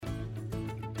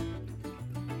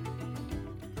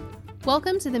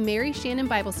Welcome to the Mary Shannon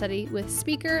Bible Study with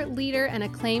speaker, leader, and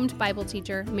acclaimed Bible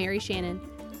teacher, Mary Shannon.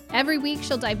 Every week,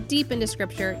 she'll dive deep into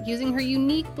Scripture using her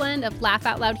unique blend of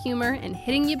laugh-out-loud humor and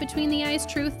hitting you between the eyes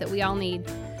truth that we all need.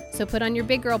 So put on your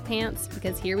big girl pants,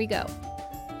 because here we go.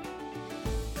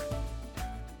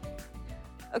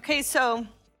 Okay, so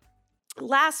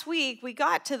last week we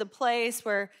got to the place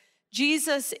where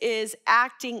Jesus is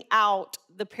acting out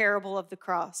the parable of the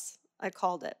cross, I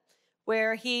called it,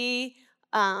 where he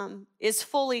is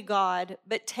fully God,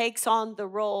 but takes on the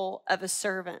role of a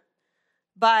servant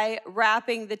by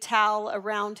wrapping the towel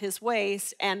around his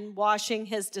waist and washing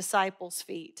his disciples'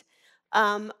 feet.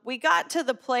 We got to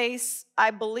the place,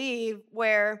 I believe,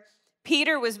 where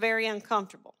Peter was very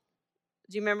uncomfortable.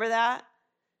 Do you remember that?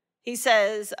 He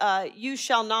says, you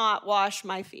shall not wash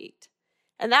my feet.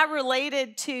 And that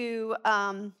related to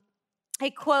a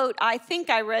quote I think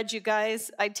I read, you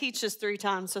guys. I teach this 3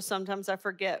 times, so sometimes I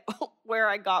forget where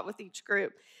I got with each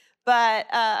group. But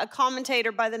a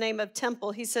commentator by the name of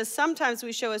Temple, he says, sometimes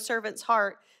we show a servant's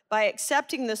heart by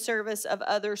accepting the service of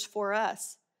others for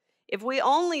us. If we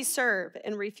only serve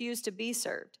and refuse to be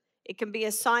served, it can be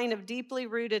a sign of deeply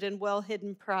rooted and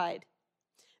well-hidden pride.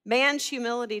 Man's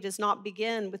humility does not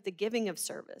begin with the giving of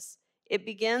service. It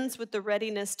begins with the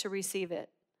readiness to receive it.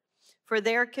 For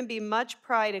there can be much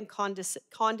pride and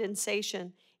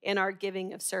condensation in our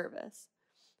giving of service.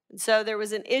 And so there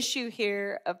was an issue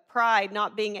here of pride,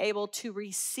 not being able to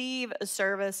receive a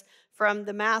service from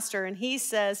the master. And he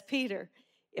says, Peter,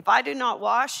 if I do not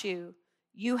wash you,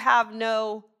 you have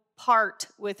no part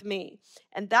with me.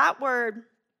 And that word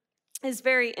is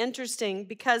very interesting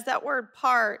because that word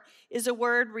part is a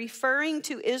word referring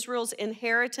to Israel's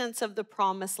inheritance of the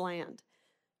promised land,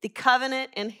 the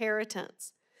covenant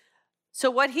inheritance. So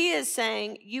what he is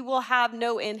saying, you will have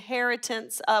no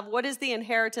inheritance of, what is the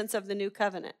inheritance of the new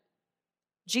covenant?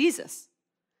 Jesus.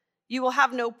 You will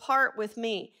have no part with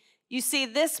me. You see,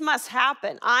 this must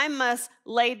happen. I must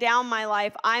lay down my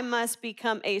life. I must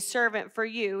become a servant for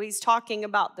you. He's talking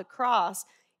about the cross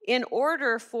in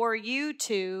order for you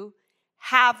to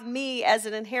have me as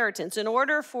an inheritance, in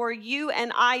order for you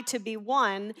and I to be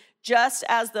one, just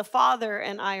as the Father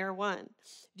and I are one.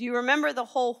 Do you remember the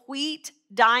whole wheat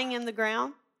dying in the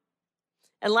ground?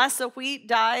 Unless the wheat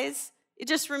dies, it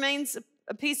just remains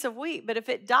a piece of wheat. But if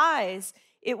it dies,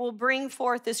 it will bring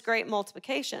forth this great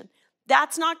multiplication.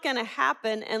 That's not going to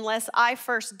happen unless I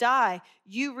first die.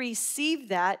 You receive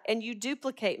that and you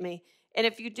duplicate me. And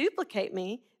if you duplicate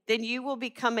me, then you will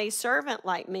become a servant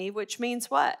like me, which means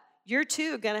what? You're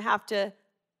too going to have to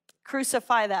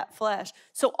crucify that flesh.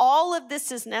 So all of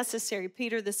this is necessary.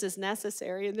 Peter, this is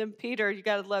necessary. And then Peter, you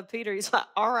got to love Peter. He's like,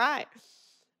 all right,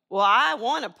 well, I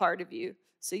want a part of you.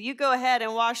 So you go ahead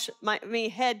and wash me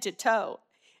head to toe.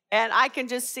 And I can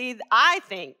just see, I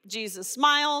think Jesus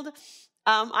smiled.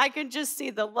 I can just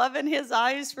see the love in his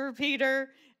eyes for Peter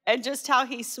and just how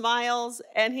he smiles.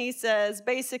 And he says,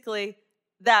 basically,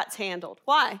 that's handled.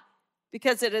 Why?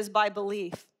 Because it is by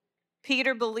belief.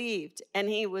 Peter believed and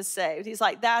he was saved. He's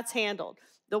like, that's handled.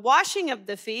 The washing of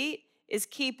the feet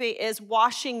is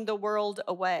washing the world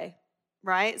away,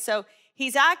 right? So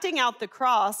he's acting out the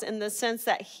cross in the sense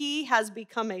that he has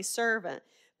become a servant,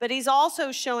 but he's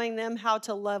also showing them how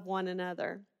to love one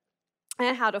another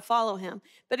and how to follow him.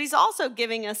 But he's also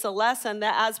giving us a lesson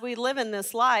that as we live in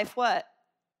this life, what?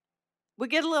 We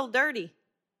get a little dirty.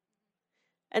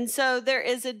 And so there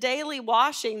is a daily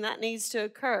washing that needs to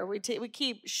occur. We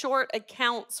keep short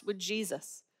accounts with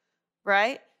Jesus,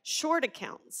 right? Short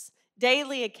accounts,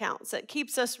 daily accounts. That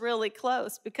keeps us really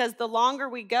close because the longer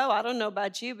we go, I don't know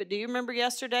about you, but do you remember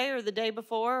yesterday or the day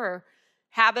before or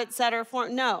habits that are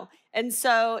formed? No. And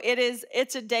so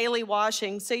it's a daily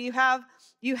washing. So you have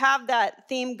that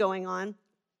theme going on.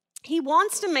 He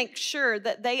wants to make sure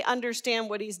that they understand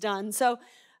what he's done. So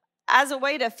as a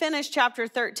way to finish chapter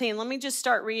 13, let me just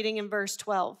start reading in verse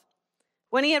 12.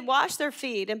 When he had washed their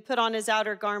feet and put on his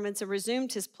outer garments and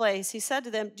resumed his place, he said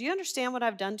to them, do you understand what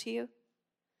I've done to you?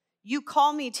 You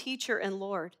call me teacher and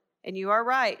Lord, and you are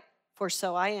right, for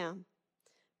so I am.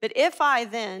 But if I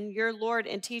then, your Lord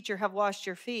and teacher, have washed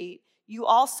your feet, you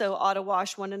also ought to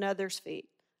wash one another's feet.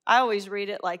 I always read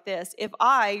it like this. If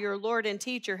I, your Lord and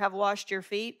teacher, have washed your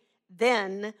feet,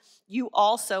 then you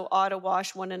also ought to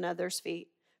wash one another's feet.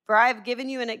 For I have given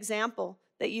you an example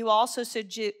that you also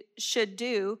should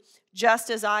do just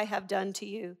as I have done to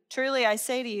you. Truly I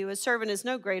say to you, a servant is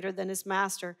no greater than his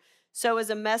master. So is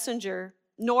a messenger,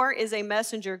 nor is a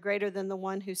messenger greater than the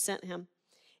one who sent him.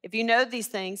 If you know these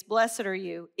things, blessed are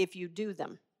you if you do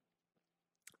them.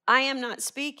 I am not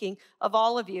speaking of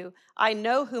all of you. I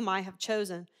know whom I have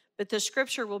chosen, but the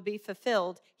scripture will be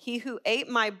fulfilled. He who ate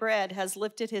my bread has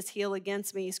lifted his heel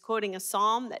against me. He's quoting a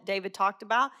psalm that David talked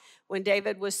about when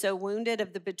David was so wounded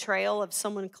of the betrayal of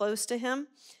someone close to him.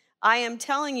 I am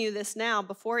telling you this now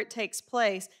before it takes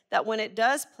place, that when it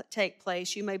does take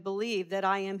place, you may believe that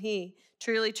I am he.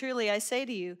 Truly, truly, I say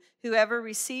to you, whoever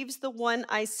receives the one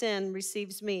I send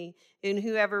receives me, and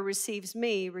whoever receives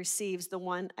me receives the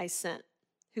one I sent,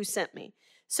 who sent me.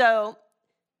 So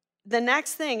the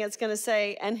next thing it's going to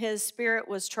say, and his spirit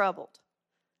was troubled.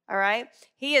 All right?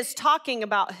 He is talking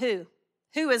about who?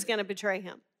 Who is going to betray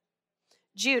him?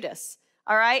 Judas.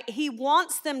 All right? He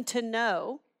wants them to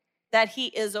know that he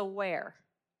is aware.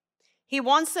 He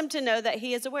wants them to know that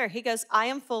he is aware. He goes, I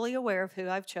am fully aware of who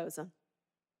I've chosen.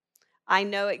 I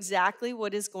know exactly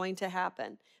what is going to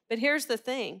happen. But here's the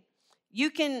thing.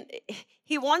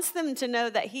 He wants them to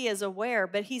know that he is aware,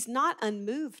 but he's not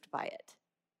unmoved by it.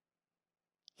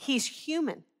 He's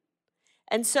human.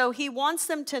 And so he wants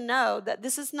them to know that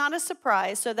this is not a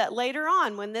surprise, so that later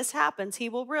on when this happens, they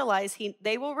will realize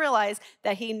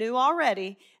that he knew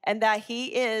already and that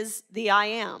he is the I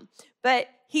am. But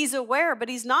he's aware, but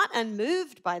he's not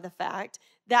unmoved by the fact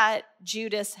that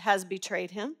Judas has betrayed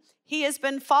him. He has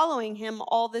been following him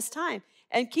all this time.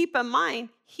 And keep in mind,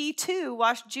 he too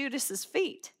washed Judas's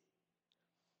feet.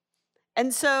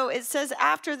 And so it says,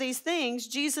 after these things,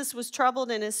 Jesus was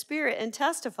troubled in his spirit and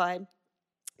testified,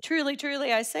 truly,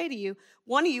 truly, I say to you,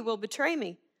 one of you will betray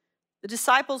me. The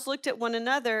disciples looked at one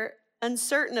another,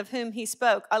 uncertain of whom he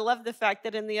spoke. I love the fact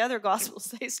that in the other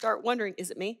gospels, they start wondering,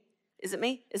 is it me? Is it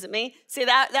me? Is it me? See,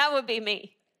 that would be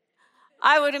me.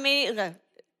 I would immediately go,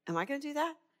 am I going to do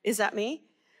that? Is that me?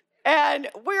 And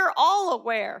we're all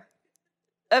aware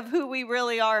of who we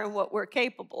really are and what we're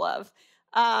capable of.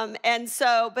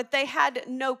 But they had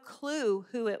no clue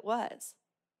who it was.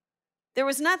 There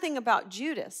was nothing about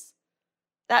Judas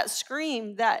that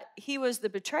screamed that he was the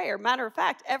betrayer. Matter of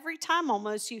fact, every time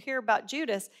almost you hear about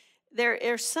Judas,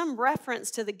 there's some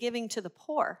reference to the giving to the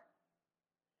poor.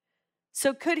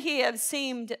 So could he have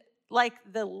seemed like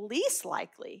the least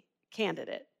likely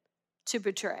candidate to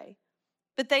betray?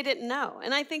 But they didn't know.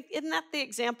 And I think, isn't that the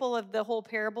example of the whole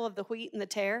parable of the wheat and the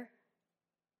tare?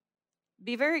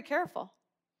 Be very careful.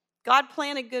 God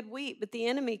planted good wheat, but the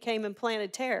enemy came and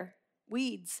planted tare,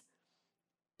 weeds.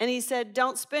 And he said,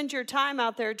 don't spend your time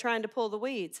out there trying to pull the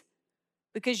weeds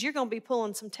because you're going to be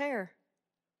pulling some tare.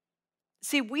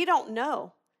 See, we don't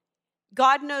know.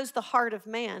 God knows the heart of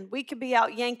man. We could be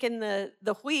out yanking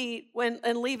the wheat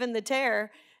and leaving the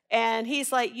tare, and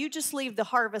he's like, you just leave the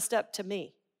harvest up to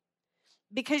me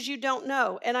because you don't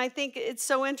know. And I think it's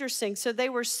so interesting. So they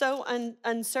were so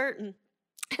uncertain.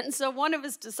 And so one of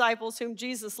his disciples, whom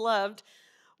Jesus loved,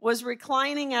 was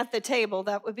reclining at the table.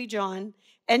 That would be John.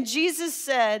 And Jesus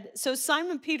said, so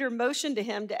Simon Peter motioned to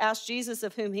him to ask Jesus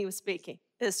of whom he was speaking.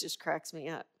 This just cracks me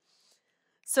up.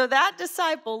 So that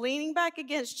disciple, leaning back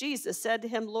against Jesus, said to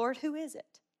him, Lord, who is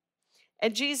it?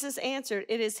 And Jesus answered,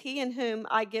 it is he in whom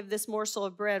I give this morsel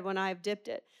of bread when I have dipped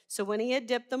it. So when he had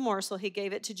dipped the morsel, he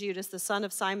gave it to Judas, the son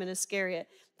of Simon Iscariot.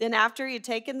 Then after he had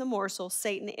taken the morsel,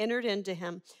 Satan entered into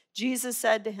him. Jesus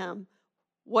said to him,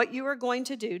 what you are going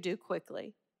to do, do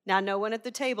quickly. Now, no one at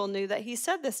the table knew that he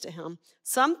said this to him.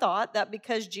 Some thought that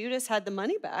because Judas had the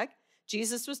money back,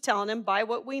 Jesus was telling him, buy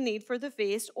what we need for the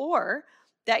feast, or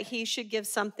that he should give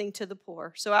something to the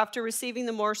poor. So after receiving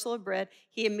the morsel of bread,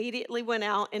 he immediately went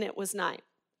out, and it was night.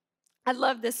 I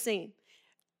love this scene.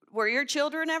 Were your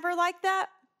children ever like that?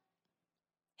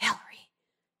 Hillary,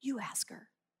 you ask her.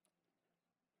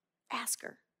 Ask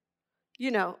her.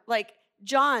 You know, like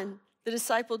John, the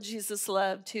disciple Jesus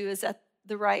loved, who is at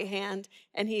the right hand,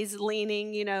 and he's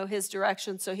leaning, his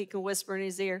direction so he can whisper in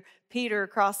his ear. Peter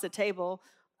across the table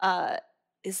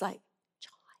is like,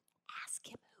 John, ask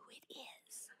him who it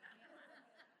is.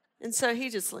 And so he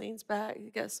just leans back. He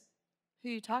goes, who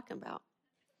are you talking about?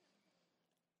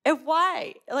 And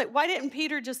why? Why didn't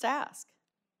Peter just ask?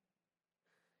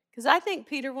 Because I think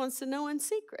Peter wants to know in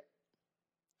secret.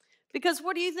 Because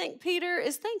what do you think Peter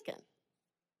is thinking?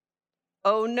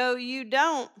 Oh, no, you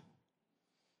don't.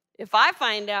 If I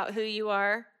find out who you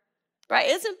are, right?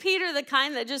 Isn't Peter the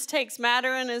kind that just takes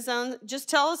matter in his own? Just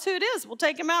tell us who it is. We'll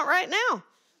take him out right now.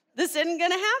 This isn't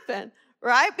going to happen,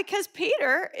 right? Because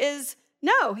Peter he's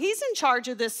in charge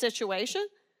of this situation.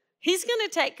 He's going to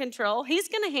take control. He's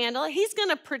going to handle it. He's going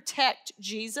to protect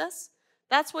Jesus.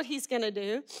 That's what he's going to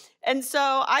do. And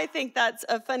so I think that's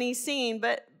a funny scene.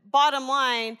 But bottom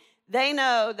line, they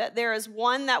know that there is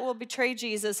one that will betray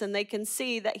Jesus, and they can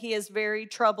see that he is very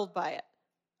troubled by it.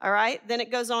 All right? Then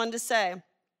it goes on to say,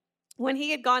 when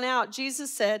he had gone out,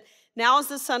 Jesus said, now is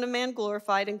the Son of Man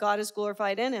glorified, and God is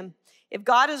glorified in him. If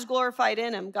God is glorified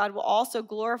in him, God will also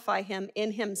glorify him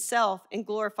in himself and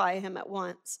glorify him at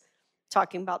once.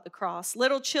 Talking about the cross.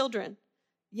 Little children,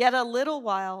 yet a little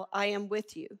while I am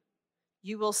with you.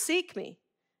 You will seek me.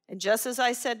 And just as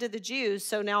I said to the Jews,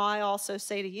 so now I also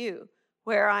say to you,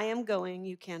 where I am going,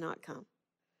 you cannot come.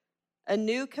 A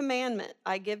new commandment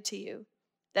I give to you,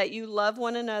 that you love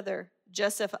one another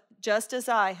just as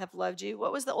I have loved you.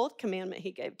 What was the old commandment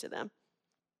he gave to them?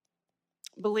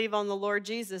 Believe on the Lord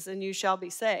Jesus and you shall be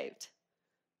saved.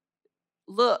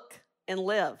 Look and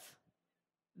live.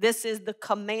 This is the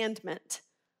commandment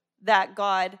that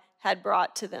God had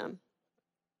brought to them.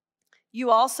 You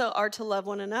also are to love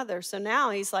one another. So now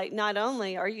he's like, not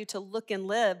only are you to look and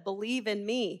live, believe in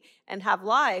me and have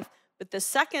life, but the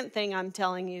second thing I'm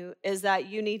telling you is that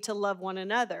you need to love one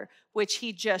another, which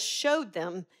he just showed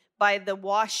them by the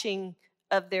washing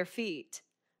of their feet.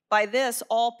 By this,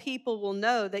 all people will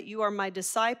know that you are my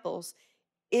disciples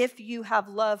if you have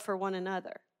love for one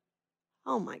another.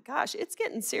 Oh my gosh, it's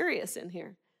getting serious in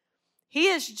here. He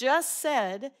has just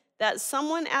said that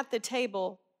someone at the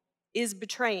table is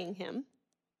betraying him.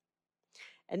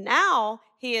 And now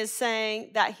he is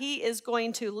saying that he is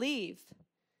going to leave.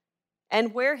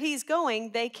 And where he's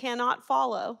going, they cannot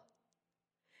follow.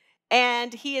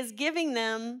 And he is giving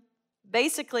them,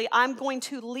 basically, I'm going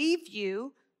to leave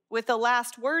you with the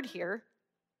last word here.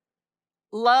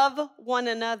 Love one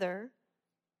another.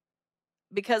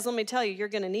 Because let me tell you, you're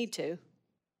going to need to.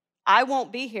 I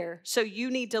won't be here, so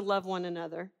you need to love one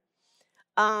another.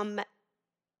 And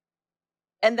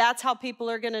that's how people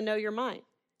are going to know your mind.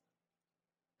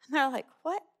 And they're like,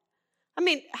 what? I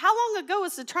mean, how long ago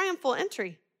was the triumphal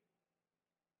entry?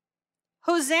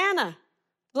 Hosanna,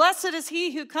 blessed is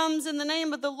he who comes in the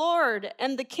name of the Lord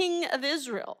and the King of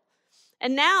Israel.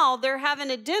 And now they're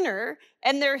having a dinner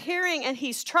and they're hearing, and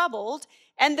he's troubled,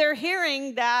 and they're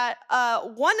hearing that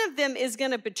one of them is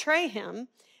going to betray him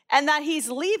and that he's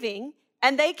leaving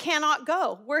and they cannot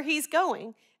go where he's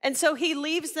going. And so he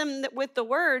leaves them with the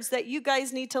words that you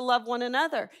guys need to love one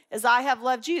another as I have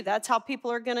loved you. That's how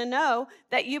people are going to know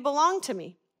that you belong to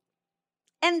me.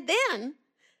 And then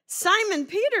Simon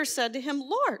Peter said to him,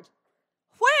 Lord,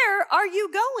 where are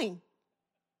you going?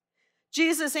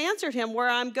 Jesus answered him, where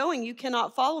I'm going, you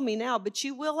cannot follow me now, but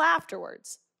you will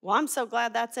afterwards. Well, I'm so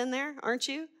glad that's in there, aren't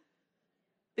you?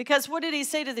 Because what did he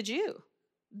say to the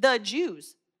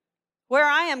Jews? Where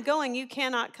I am going, you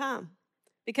cannot come.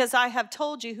 Because I have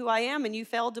told you who I am and you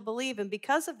failed to believe. And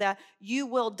because of that, you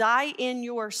will die in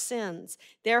your sins.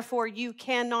 Therefore, you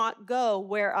cannot go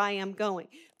where I am going.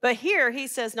 But here he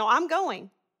says, no, I'm going.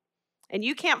 And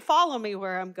you can't follow me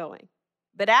where I'm going.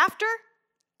 But after,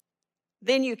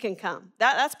 then you can come.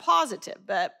 That's positive.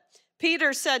 But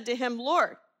Peter said to him,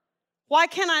 Lord, why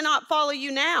can I not follow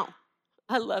you now?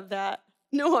 I love that.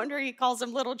 No wonder he calls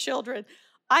them little children.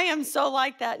 I am so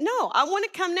like that. No, I want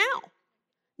to come now.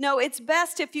 No, it's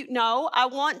best if you, no, I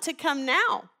want to come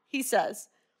now, he says.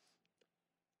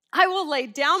 I will lay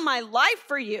down my life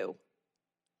for you.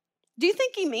 Do you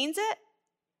think he means it?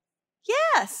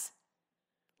 Yes.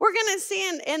 We're going to see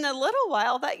in a little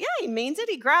while that, yeah, he means it.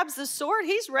 He grabs the sword.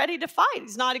 He's ready to fight.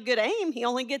 He's not a good aim. He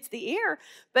only gets the ear,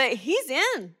 but he's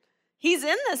in. He's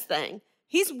in this thing.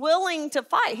 He's willing to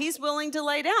fight. He's willing to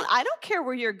lay down. I don't care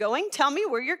where you're going. Tell me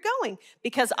where you're going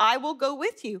because I will go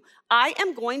with you. I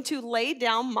am going to lay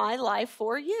down my life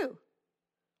for you.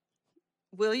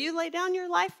 Will you lay down your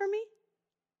life for me?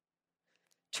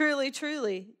 Truly,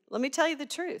 truly, let me tell you the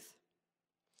truth.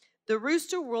 The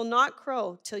rooster will not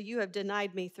crow till you have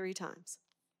denied me 3 times.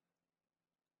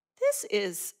 This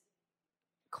is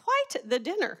quite the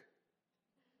dinner.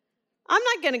 I'm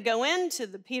not going to go into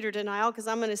the Peter denial because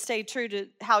I'm going to stay true to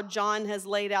how John has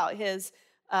laid out his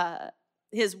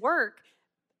work.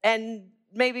 And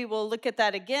maybe we'll look at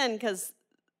that again because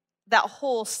that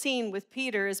whole scene with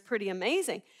Peter is pretty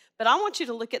amazing. But I want you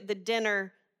to look at the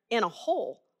dinner in a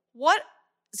whole.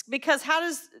 Because how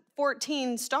does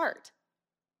 14 start?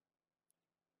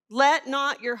 Let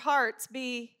not your hearts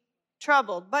be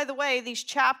troubled. By the way, these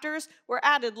chapters were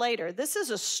added later. This is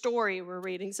a story we're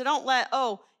reading. So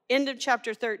don't end of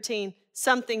chapter 13,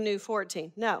 something new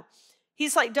 14. No.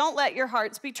 He's like, don't let your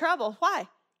hearts be troubled. Why?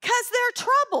 Because they're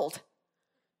troubled.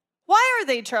 Why are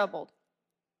they troubled?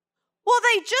 Well,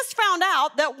 they just found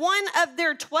out that one of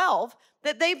their 12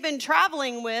 that they've been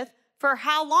traveling with for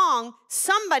how long,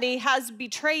 somebody has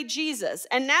betrayed Jesus.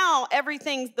 And now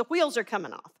the wheels are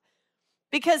coming off.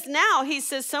 Because now he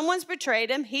says someone's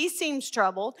betrayed him. He seems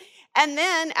troubled. And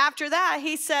then after that,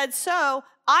 he said, so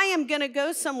I am going to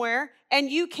go somewhere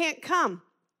and you can't come.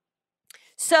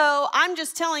 So I'm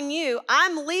just telling you,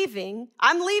 I'm leaving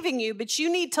you, but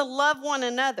you need to love one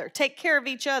another. Take care of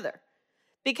each other.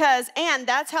 and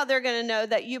that's how they're going to know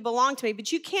that you belong to me,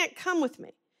 but you can't come with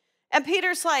me. And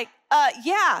Peter's like,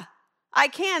 yeah, I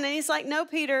can. And he's like, no,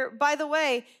 Peter, by the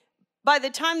way, by the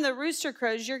time the rooster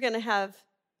crows, you're going to have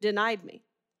denied me.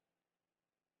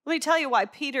 Let me tell you why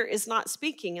Peter is not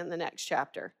speaking in the next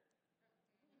chapter.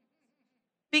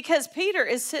 Because Peter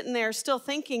is sitting there still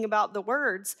thinking about the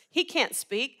words. He can't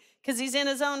speak because he's in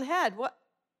his own head.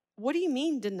 What do you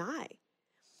mean deny?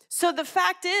 So the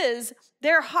fact is,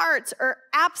 their hearts are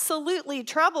absolutely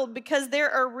troubled because there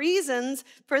are reasons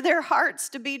for their hearts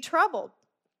to be troubled.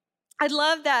 I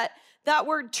love that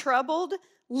word troubled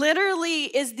literally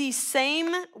is the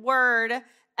same word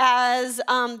as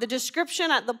the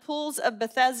description at the pools of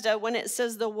Bethesda when it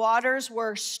says the waters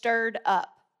were stirred up.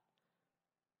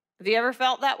 Have you ever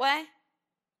felt that way?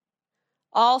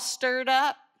 All stirred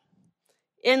up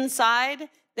inside.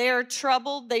 They are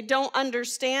troubled. They don't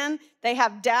understand. They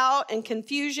have doubt and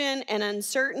confusion and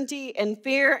uncertainty and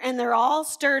fear, and they're all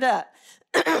stirred up.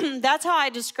 That's how I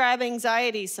describe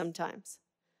anxiety sometimes.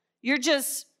 You're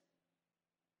just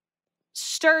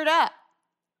stirred up.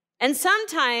 And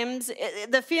sometimes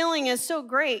the feeling is so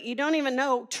great, you don't even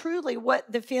know truly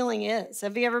what the feeling is.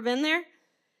 Have you ever been there?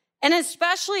 And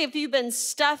especially if you've been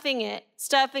stuffing it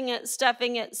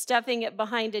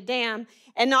behind a dam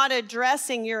and not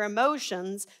addressing your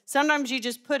emotions, sometimes you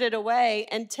just put it away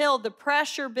until the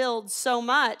pressure builds so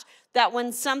much that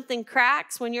when something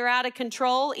cracks, when you're out of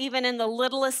control, even in the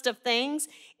littlest of things,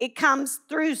 it comes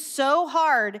through so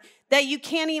hard that you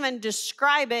can't even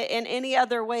describe it in any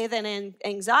other way than in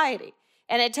anxiety.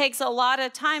 And it takes a lot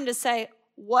of time to say,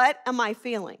 what am I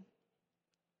feeling?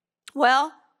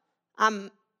 Well,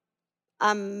 I'm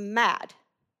mad.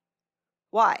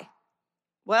 Why?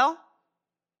 Well,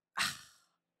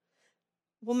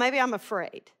 maybe I'm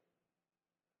afraid.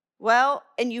 Well,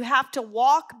 and you have to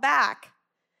walk back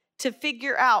to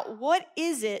figure out what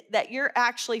is it that you're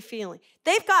actually feeling.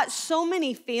 They've got so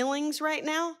many feelings right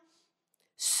now,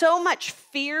 so much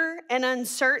fear and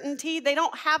uncertainty. They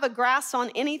don't have a grasp on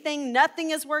anything.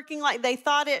 Nothing is working like they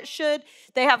thought it should.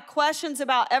 They have questions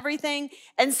about everything.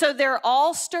 And so they're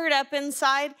all stirred up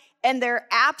inside and they're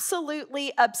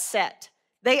absolutely upset.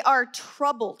 They are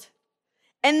troubled.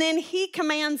 And then he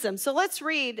commands them. So let's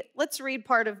read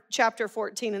part of chapter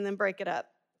 14 and then break it up.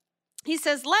 He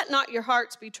says, let not your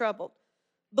hearts be troubled.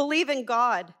 Believe in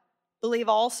God. Believe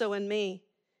also in me.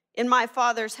 In my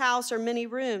Father's house are many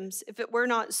rooms. If it were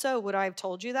not so, would I have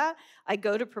told you that? I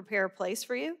go to prepare a place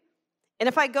for you. And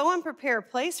if I go and prepare a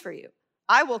place for you,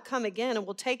 I will come again and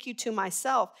will take you to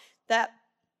myself, that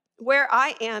where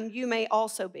I am, you may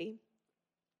also be.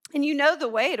 And you know the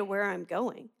way to where I'm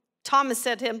going. Thomas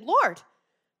said to him, Lord,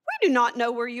 we do not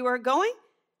know where you are going.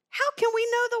 How can we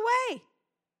know the way?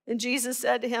 And Jesus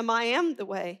said to him, I am the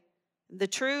way, the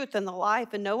truth, and the life,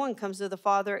 and no one comes to the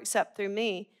Father except through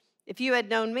me. If you had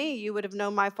known me, you would have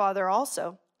known my Father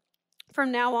also.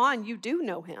 From now on, you do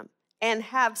know him and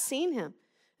have seen him.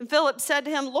 And Philip said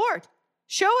to him, Lord,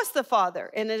 show us the Father,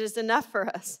 and it is enough for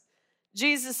us.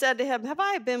 Jesus said to him, have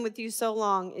I been with you so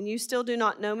long, and you still do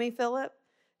not know me, Philip?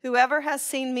 Whoever has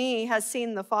seen me has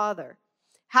seen the Father.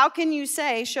 How can you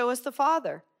say, show us the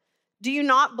Father? Do you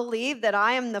not believe that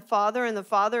I am the Father and the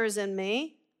Father is in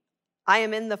me? I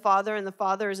am in the Father and the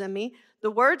Father is in me.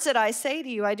 The words that I say to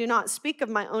you, I do not speak of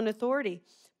my own authority,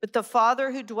 but the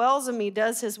Father who dwells in me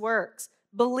does his works.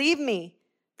 Believe me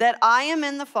that I am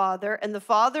in the Father and the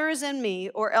Father is in me,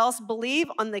 or else believe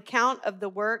on the account of the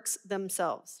works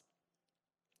themselves.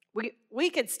 We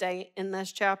could stay in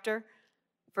this chapter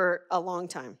for a long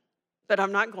time, but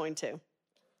I'm not going to.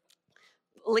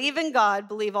 Believe in God,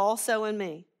 believe also in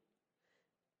me.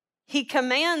 He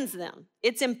commands them.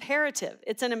 It's imperative.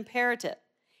 It's an imperative.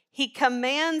 He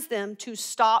commands them to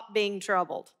stop being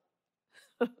troubled.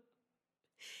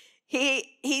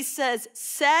 He says,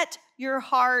 set your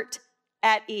heart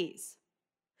at ease.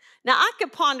 Now, I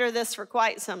could ponder this for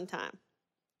quite some time.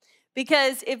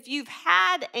 Because if you've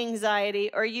had anxiety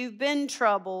or you've been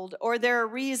troubled or there are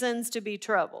reasons to be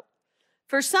troubled,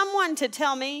 for someone to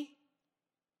tell me,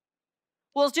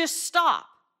 well, just stop.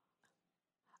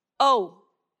 Oh,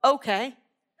 okay.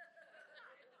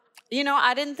 You know,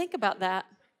 I didn't think about that.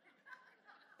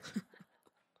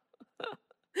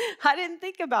 I didn't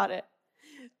think about it.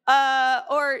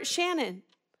 Or Shannon,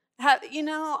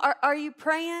 are you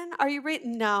praying? Are you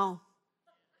reading? No.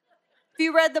 Have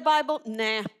you read the Bible?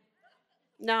 Nah.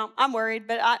 No, I'm worried,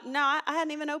 but I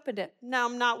hadn't even opened it. No,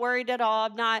 I'm not worried at all.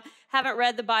 Haven't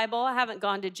read the Bible. I haven't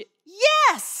gone to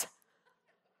Yes.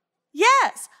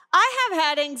 I have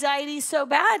had anxiety so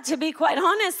bad, to be quite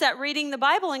honest, that reading the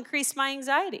Bible increased my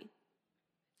anxiety.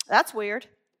 That's weird.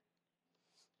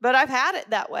 But I've had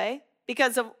it that way.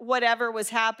 because of whatever was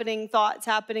happening, thoughts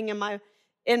happening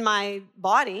in my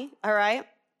body, all right?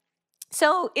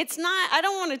 So it's not, I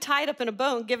don't want to tie it up in a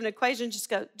bow and give an equation,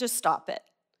 just stop it.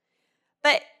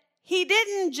 But he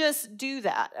didn't just do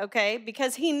that, okay?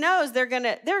 Because he knows they're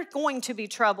going to be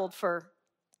troubled for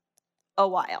a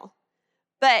while.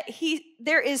 But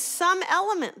there is some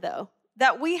element, though,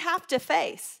 that we have to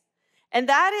face. And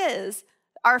that is,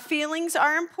 our feelings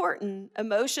are important,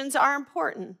 emotions are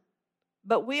important,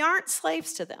 but we aren't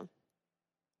slaves to them.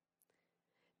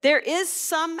 There is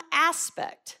some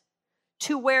aspect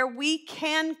to where we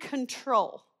can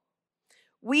control.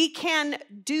 We can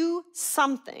do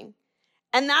something.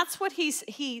 And that's what he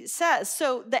says.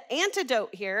 So the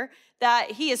antidote here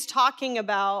that he is talking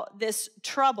about, this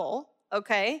trouble,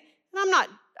 okay? And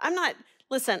I'm not,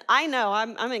 listen, I know,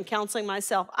 I'm in counseling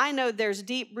myself. I know there's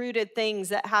deep-rooted things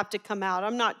that have to come out.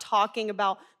 I'm not talking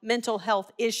about mental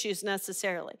health issues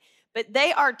necessarily, but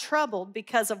they are troubled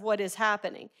because of what is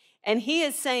happening. And he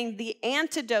is saying the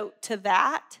antidote to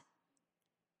that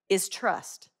is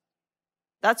trust.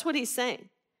 That's what he's saying.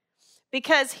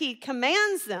 Because he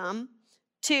commands them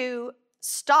to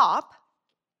stop,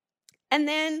 and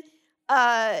then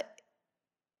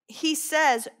he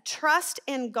says, trust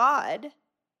in God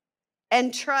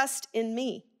and trust in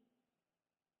me.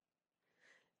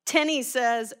 Tenney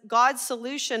says, God's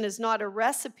solution is not a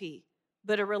recipe,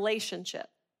 but a relationship.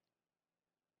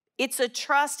 It's a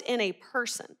trust in a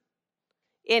person,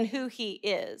 in who he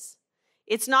is.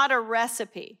 It's not a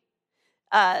recipe.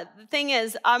 The thing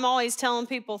is, I'm always telling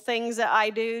people things that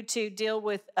I do to deal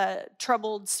with a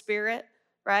troubled spirit,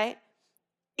 right?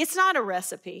 It's not a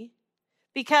recipe,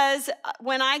 because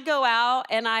when I go out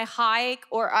and I hike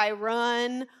or I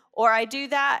run or I do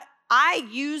that, I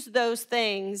use those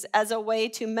things as a way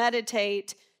to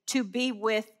meditate, to be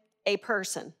with a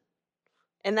person,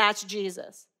 and that's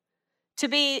Jesus. To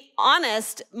be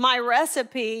honest, my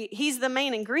recipe, he's the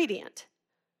main ingredient.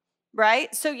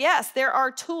 Right? So yes, there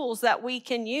are tools that we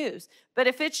can use, but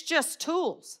if it's just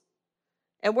tools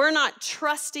and we're not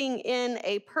trusting in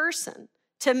a person,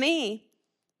 to me,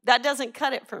 that doesn't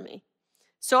cut it for me.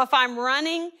 So if I'm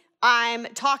running, I'm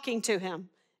talking to him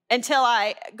until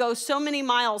I go so many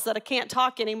miles that I can't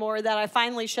talk anymore, that I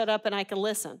finally shut up and I can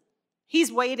listen.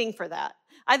 He's waiting for that.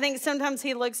 I think sometimes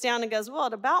he looks down and goes, well,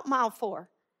 at about mile 4,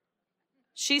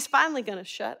 she's finally going to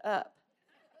shut up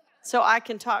so I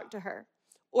can talk to her.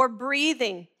 Or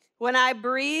breathing. When I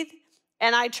breathe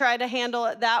and I try to handle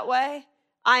it that way,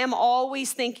 I am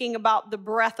always thinking about the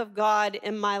breath of God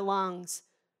in my lungs,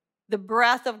 the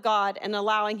breath of God, and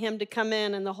allowing him to come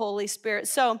in and the Holy Spirit.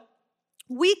 So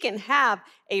we can have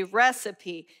a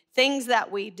recipe, things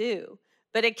that we do,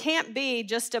 but it can't be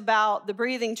just about the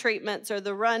breathing treatments or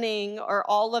the running or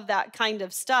all of that kind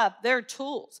of stuff. They're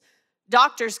tools.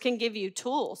 Doctors can give you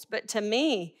tools, but to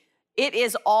me, it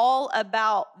is all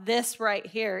about this right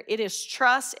here. It is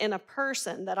trust in a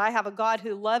person, that I have a God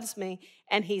who loves me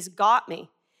and he's got me.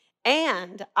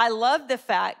 And I love the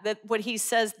fact that what he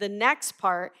says, the next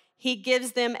part, he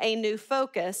gives them a new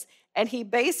focus, and he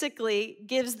basically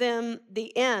gives them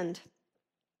the end.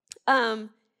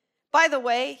 By the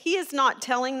way, he is not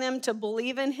telling them to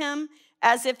believe in him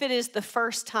as if it is the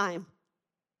first time.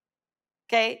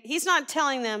 Okay? He's not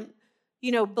telling them,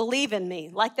 believe in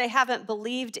me, like they haven't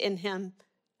believed in him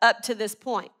up to this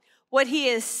point. What he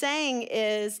is saying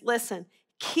is, listen,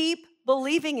 keep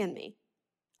believing in me.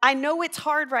 I know it's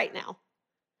hard right now,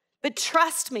 but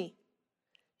trust me.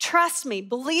 Trust me,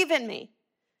 believe in me.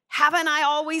 Haven't I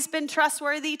always been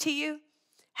trustworthy to you?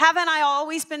 Haven't I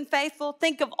always been faithful?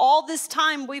 Think of all this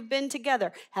time we've been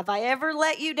together. Have I ever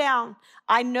let you down?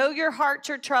 I know your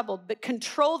hearts are troubled, but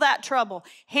control that trouble.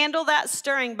 Handle that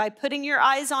stirring by putting your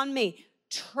eyes on me.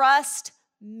 Trust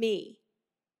me.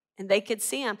 And they could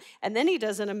see him. And then he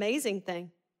does an amazing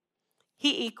thing.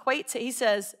 He equates it. He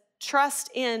says, trust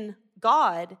in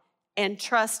God and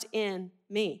trust in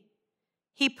me.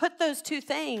 He put those two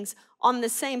things on the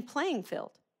same playing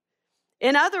field.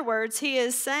 In other words, he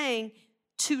is saying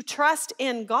to trust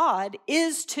in God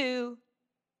is to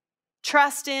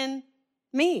trust in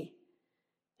me.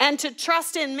 And to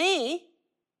trust in me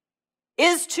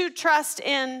is to trust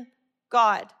in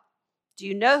God. Do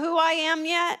you know who I am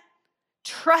yet?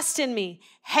 Trust in me.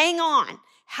 Hang on.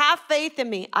 Have faith in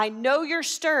me. I know you're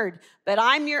stirred, but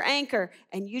I'm your anchor.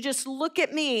 And you just look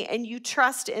at me and you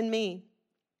trust in me.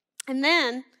 And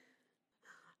then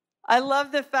I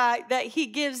love the fact that he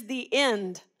gives the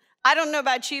end. I don't know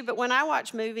about you, but when I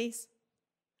watch movies,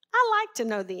 I like to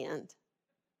know the end.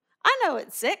 I know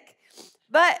it's sick,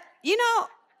 but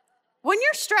when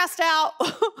you're stressed out,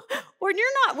 when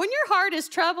your heart is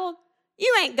troubled,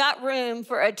 you ain't got room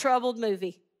for a troubled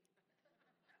movie.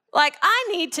 Like, I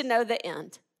need to know the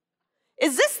end.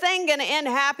 Is this thing going to end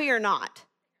happy or not?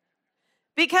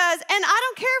 Because, and I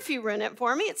don't care if you ruin it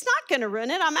for me. It's not going to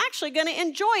ruin it. I'm actually going to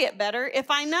enjoy it better if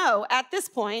I know at this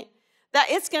point that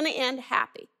it's going to end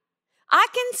happy. I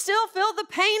can still feel the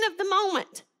pain of the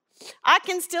moment. I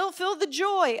can still feel the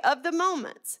joy of the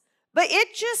moments. But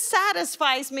it just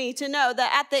satisfies me to know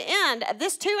that at the end of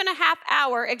this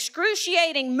 2.5-hour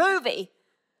excruciating movie,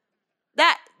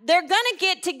 that they're going to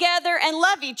get together and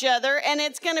love each other, and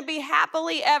it's going to be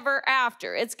happily ever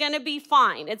after. It's going to be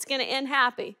fine. It's going to end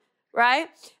happy, right?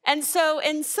 And so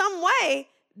in some way,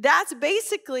 that's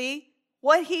basically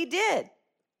what he did.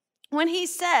 When he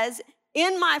says,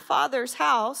 in my Father's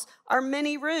house are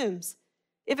many rooms.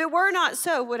 If it were not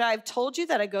so, would I have told you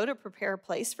that I go to prepare a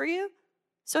place for you?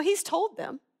 So he's told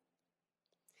them.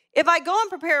 If I go and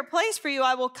prepare a place for you,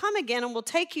 I will come again and will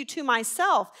take you to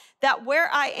myself, that where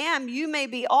I am, you may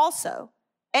be also.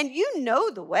 And you know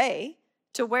the way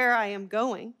to where I am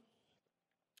going.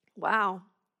 Wow.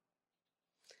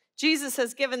 Jesus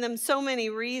has given them so many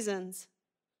reasons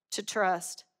to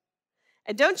trust.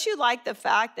 And don't you like the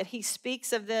fact that he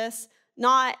speaks of this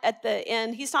not at the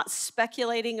end? He's not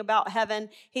speculating about heaven.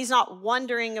 He's not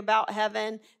wondering about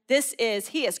heaven.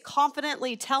 He is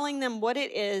confidently telling them what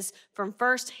it is from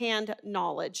firsthand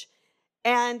knowledge.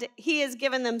 And he has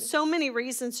given them so many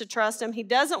reasons to trust him. He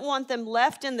doesn't want them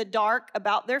left in the dark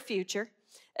about their future,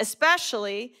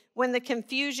 especially when the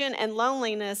confusion and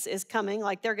loneliness is coming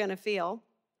like they're going to feel.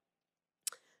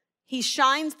 He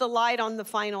shines the light on the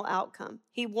final outcome.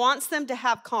 He wants them to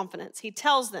have confidence. He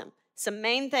tells them some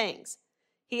main things.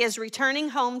 He is returning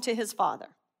home to his Father.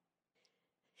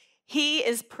 He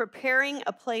is preparing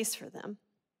a place for them.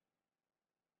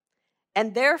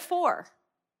 And therefore,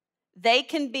 they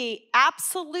can be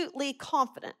absolutely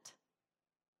confident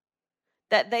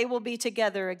that they will be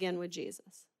together again with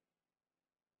Jesus.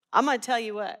 I'm going to tell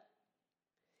you what.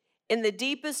 In the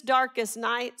deepest, darkest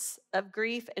nights of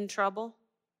grief and trouble,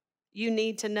 you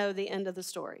need to know the end of the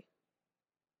story.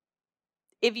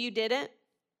 If you didn't,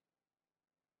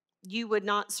 you would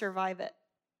not survive it.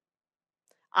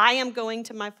 I am going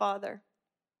to my Father.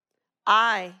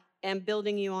 I am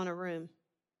building you on a room.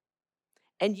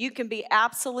 And you can be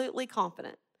absolutely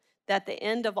confident that at the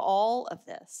end of all of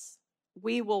this,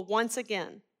 we will once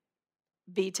again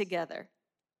be together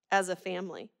as a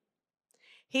family.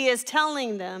 He is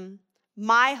telling them,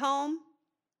 my home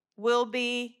will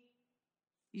be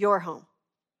your home.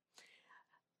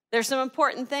 There's some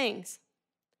important things.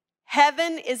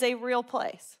 Heaven is a real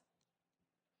place.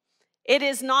 It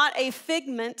is not a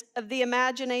figment of the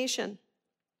imagination.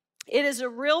 It is a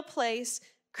real place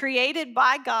created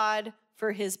by God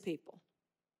for his people.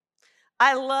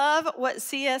 I love what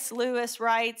C.S. Lewis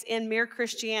writes in Mere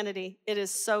Christianity. It is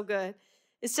so good.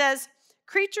 It says,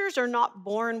 creatures are not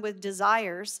born with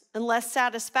desires unless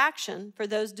satisfaction for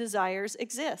those desires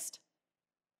exist.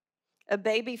 A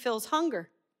baby feels hunger.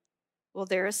 Well,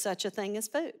 there is such a thing as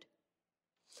food.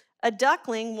 A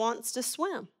duckling wants to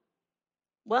swim.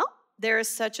 Well, there is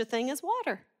such a thing as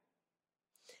water.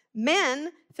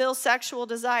 Men feel sexual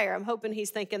desire. I'm hoping he's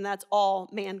thinking that's all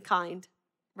mankind,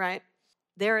 right?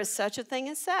 There is such a thing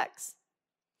as sex.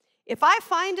 If I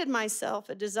find in myself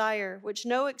a desire which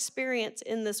no experience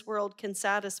in this world can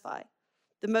satisfy,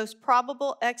 the most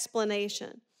probable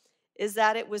explanation is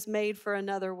that it was made for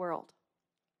another world.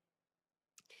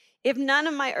 If none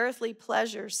of my earthly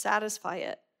pleasures satisfy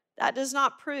it, that does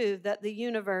not prove that the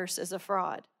universe is a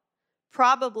fraud.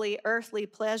 Probably earthly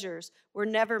pleasures were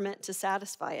never meant to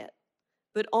satisfy it,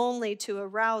 but only to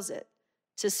arouse it,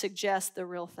 to suggest the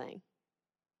real thing.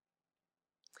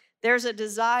 There's a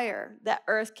desire that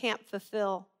earth can't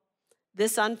fulfill.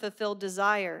 This unfulfilled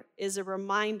desire is a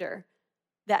reminder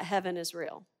that heaven is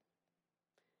real.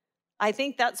 I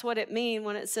think that's what it means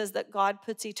when it says that God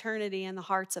puts eternity in the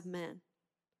hearts of men.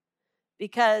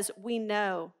 Because we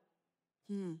know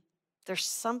there's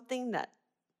something that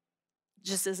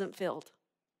just isn't filled.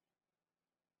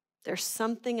 There's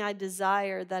something I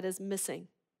desire that is missing,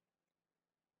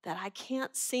 that I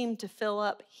can't seem to fill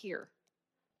up here.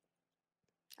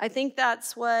 I think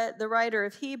that's what the writer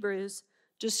of Hebrews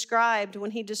described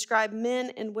when he described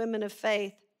men and women of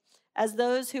faith as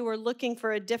those who were looking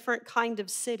for a different kind of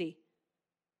city,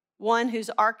 one whose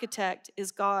architect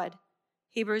is God.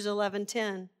 Hebrews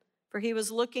 11:10, for he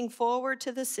was looking forward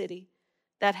to the city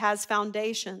that has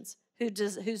foundations,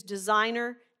 whose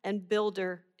designer and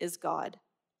builder is God.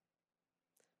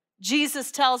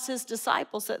 Jesus tells his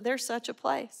disciples that there's such a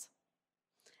place.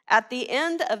 At the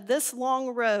end of this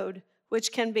long road,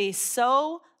 which can be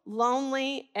so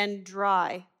lonely and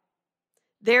dry,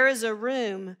 there is a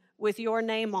room with your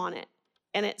name on it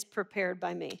and it's prepared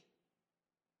by me.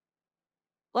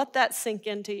 Let that sink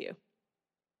into you.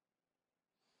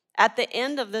 At the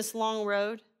end of this long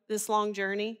road, this long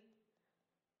journey,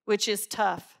 which is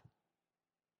tough,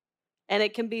 and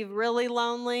it can be really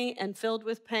lonely and filled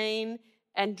with pain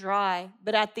and dry,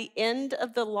 but at the end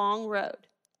of the long road,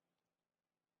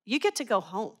 you get to go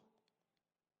home.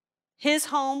 His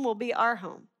home will be our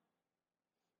home.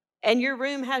 And your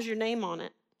room has your name on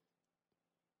it.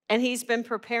 And he's been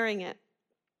preparing it.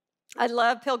 I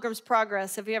love Pilgrim's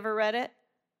Progress. Have you ever read it?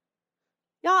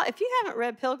 Y'all, if you haven't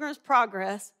read Pilgrim's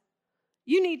Progress,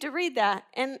 you need to read that.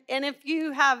 And if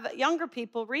you have younger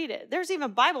people, read it. There's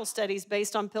even Bible studies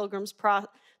based on Pilgrim's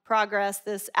Progress,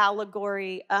 this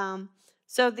allegory.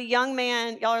 So the young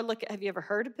man, y'all are looking, have you ever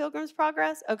heard of Pilgrim's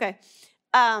Progress? Okay.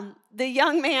 The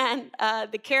young man,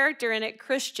 the character in it,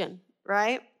 Christian,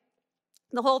 right?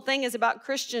 The whole thing is about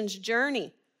Christian's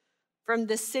journey from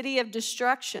the city of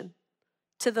destruction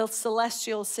to the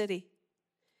celestial city.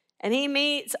 And he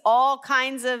meets all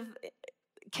kinds of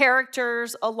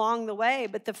characters along the way,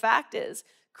 but the fact is,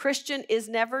 Christian is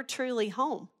never truly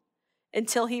home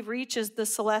until he reaches the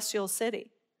celestial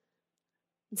city.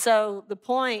 And so the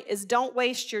point is, don't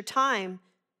waste your time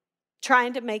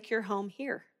trying to make your home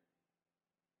here.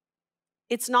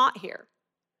 It's not here.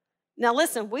 Now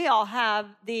listen, we all have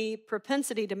the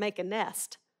propensity to make a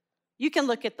nest. You can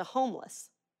look at the homeless.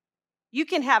 You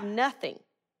can have nothing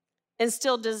and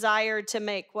still desire to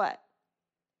make what?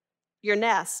 Your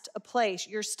nest, a place,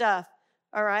 your stuff,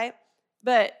 all right?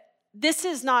 But this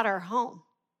is not our home.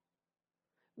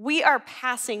 We are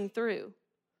passing through.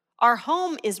 Our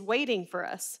home is waiting for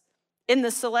us in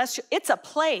the celestial. It's a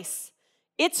place.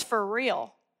 It's for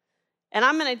real. And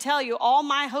I'm going to tell you, all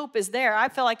my hope is there. I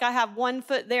feel like I have 1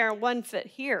 foot there and 1 foot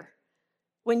here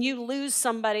when you lose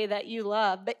somebody that you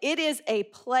love. But it is a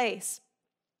place.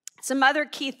 Some other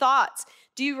key thoughts.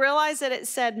 Do you realize that it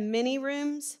said many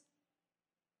rooms?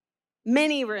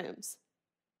 Many rooms.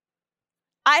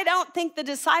 I don't think the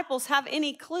disciples have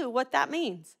any clue what that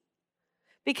means.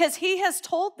 Because he has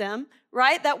told them,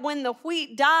 right, that when the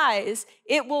wheat dies,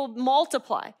 it will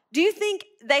multiply. Do you think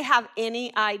they have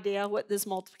any idea what this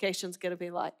multiplication is going to be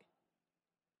like?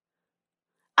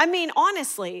 I mean,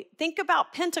 honestly, think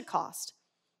about Pentecost.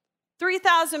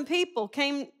 3,000 people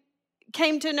came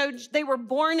to know they were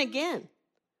born again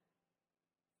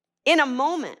in a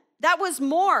moment. That was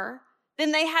more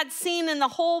than they had seen in the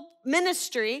whole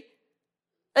ministry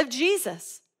of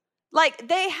Jesus. Like,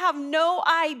 they have no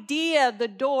idea the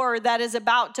door that is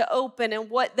about to open and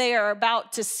what they are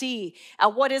about to see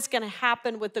and what is going to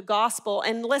happen with the gospel.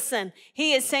 And listen,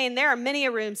 he is saying there are many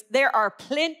rooms. There are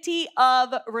plenty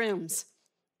of rooms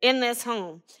in this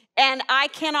home. And I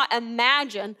cannot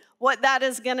imagine what that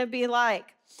is going to be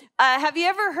like. Have you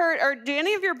ever heard, or do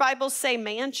any of your Bibles say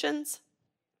mansions?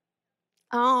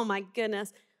 Oh my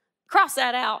goodness. Cross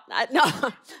that out. No,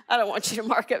 I don't want you to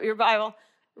mark up your Bible.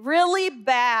 Really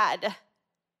bad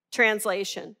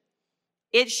translation.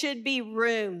 It should be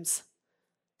rooms,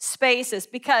 spaces,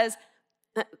 because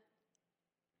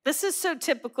this is so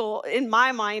typical in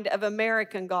my mind of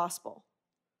American gospel.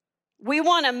 We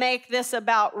want to make this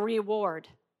about reward,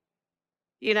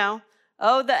 you know?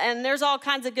 And there's all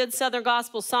kinds of good Southern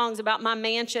gospel songs about my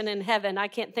mansion in heaven. I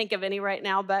can't think of any right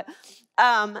now, but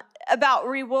about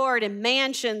reward and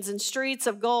mansions and streets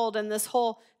of gold and this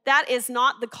whole. That is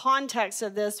not the context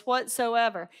of this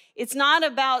whatsoever. It's not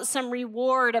about some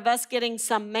reward of us getting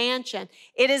some mansion.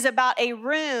 It is about a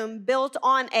room built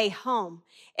on a home.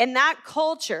 In that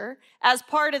culture, as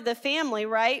part of the family,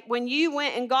 right, when you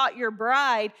went and got your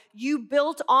bride, you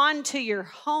built onto your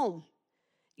home.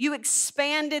 You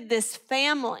expanded this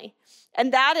family.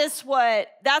 And that's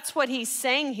what he's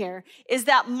saying here, is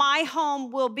that my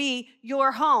home will be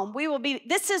your home.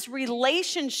 This is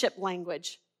relationship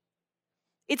language.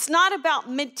 It's not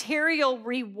about material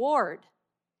reward.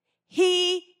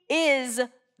 He is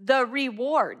the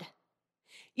reward.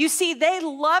 You see, they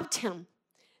loved him.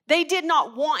 They did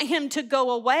not want him to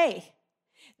go away.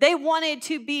 They wanted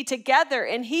to be together.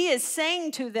 And he is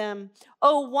saying to them,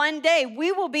 one day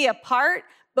we will be apart,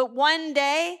 but one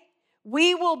day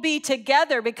we will be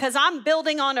together because I'm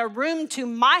building on a room to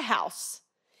my house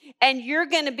and you're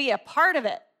going to be a part of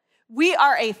it. We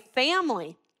are a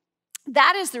family.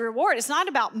 That is the reward. It's not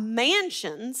about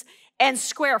mansions and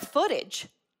square footage.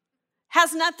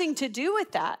 Has nothing to do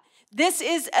with that. This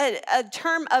is a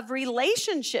term of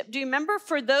relationship. Do you remember?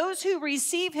 For those who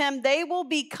receive him, they will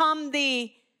become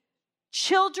the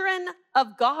children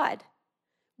of God.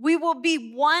 We will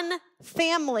be one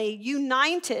family,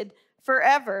 united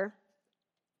forever.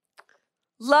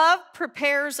 Love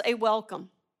prepares a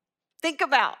welcome. Think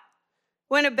about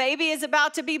When a baby is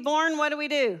about to be born, what do?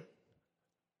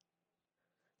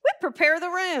 We prepare the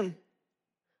room.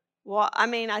 Well,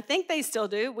 I think they still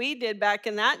do. We did back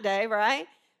in that day, right?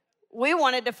 We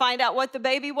wanted to find out what the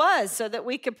baby was so that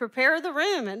we could prepare the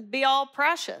room and be all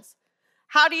precious.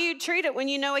 How do you treat it when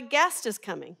you know a guest is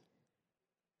coming?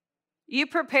 You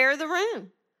prepare the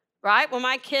room, right? When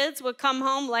my kids would come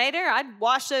home later, I'd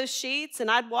wash those sheets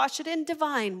and I'd wash it in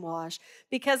Divine Wash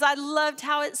because I loved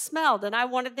how it smelled and I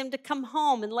wanted them to come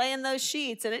home and lay in those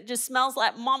sheets and it just smells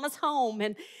like mama's home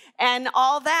and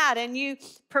all that. And you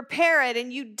prepare it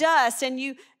and you dust and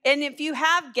if you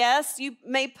have guests, you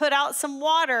may put out some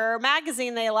water or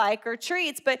magazine they like or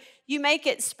treats, but you make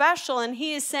it special. And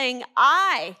he is saying,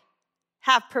 I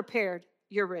have prepared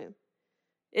your room.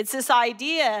 It's this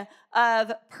idea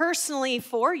of personally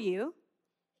for you,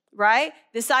 right?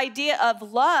 This idea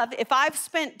of love. If I've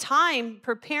spent time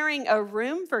preparing a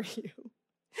room for you,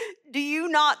 do you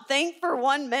not think for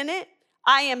 1 minute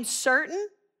I am certain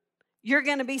you're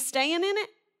going to be staying in it?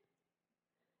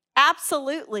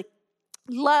 Absolutely.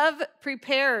 Love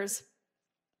prepares.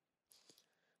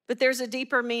 But there's a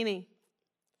deeper meaning.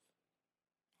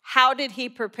 How did he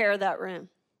prepare that room?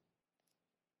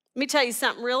 Let me tell you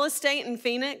something. Real estate in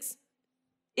Phoenix,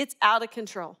 it's out of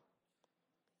control.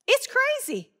 It's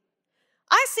crazy.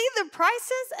 I see the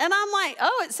prices and I'm like,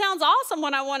 oh, it sounds awesome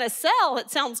when I want to sell. It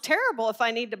sounds terrible if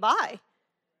I need to buy,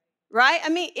 right?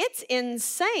 It's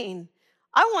insane.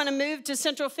 I want to move to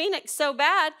Central Phoenix so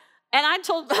bad. And I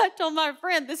told my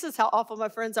friend, this is how awful my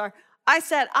friends are. I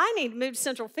said, I need to move to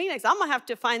Central Phoenix. I'm going to have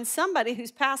to find somebody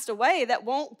who's passed away that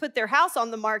won't put their house on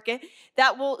the market,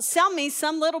 that will sell me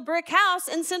some little brick house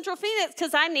in Central Phoenix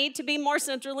because I need to be more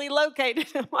centrally located.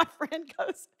 And my friend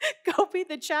goes, go be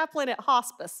the chaplain at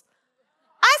hospice.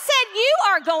 I said, you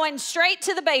are going straight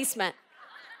to the basement.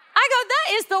 I go,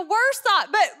 that is the worst thought.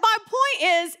 But my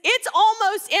point is, it's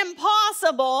almost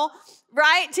impossible,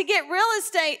 right? To get real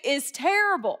estate is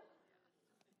terrible.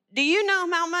 Do you know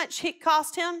how much it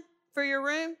cost him for your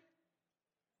room?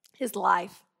 His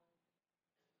life.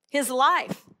 His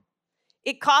life.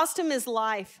 It cost him his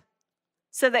life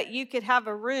so that you could have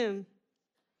a room.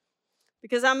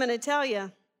 Because I'm going to tell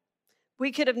you,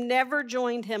 we could have never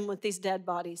joined him with these dead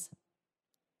bodies.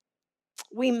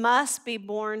 We must be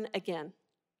born again.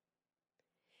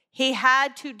 He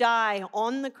had to die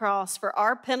on the cross for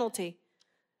our penalty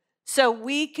so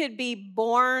we could be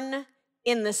born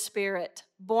in the Spirit,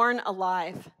 born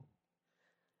alive.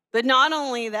 But not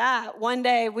only that, one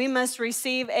day we must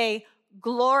receive a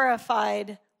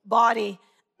glorified body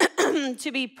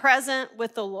to be present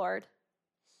with the Lord.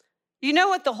 You know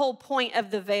what the whole point of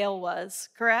the veil was,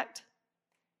 correct?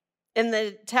 In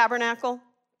the tabernacle?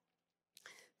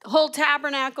 The whole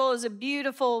tabernacle is a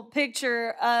beautiful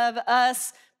picture of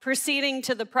us proceeding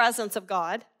to the presence of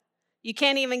God. You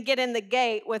can't even get in the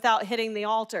gate without hitting the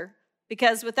altar,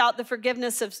 because without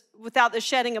the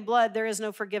shedding of blood, there is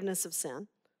no forgiveness of sin.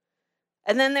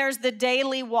 And then there's the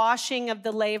daily washing of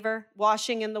the laver,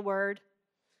 washing in the word.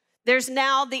 There's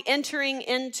now the entering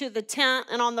into the tent,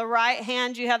 and on the right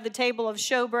hand, you have the table of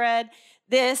showbread,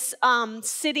 this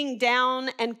sitting down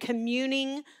and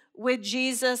communing with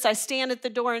Jesus. I stand at the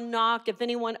door and knock. If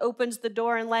anyone opens the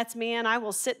door and lets me in, I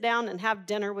will sit down and have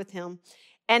dinner with him.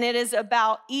 And it is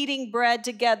about eating bread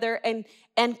together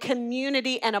and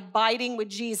community and abiding with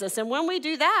Jesus. And when we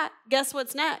do that, guess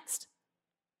what's next?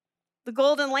 The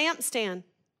golden lampstand.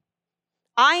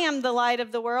 I am the light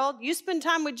of the world. You spend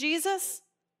time with Jesus,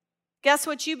 guess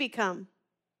what you become?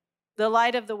 The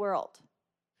light of the world.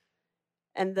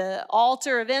 And the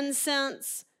altar of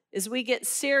incense, as we get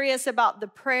serious about the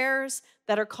prayers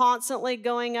that are constantly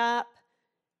going up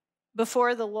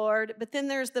before the Lord. But then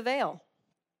there's the veil.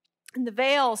 And the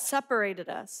veil separated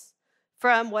us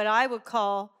from what I would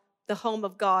call the home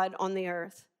of God on the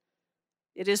earth.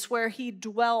 It is where he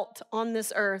dwelt on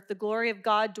this earth. The glory of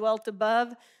God dwelt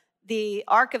above the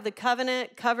Ark of the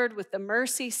Covenant, covered with the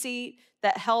mercy seat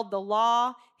that held the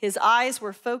law. His eyes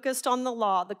were focused on the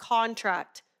law, the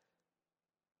contract.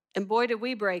 And boy, did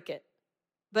we break it.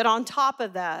 But on top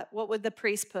of that, what would the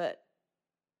priest put?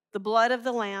 The blood of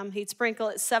the lamb. He'd sprinkle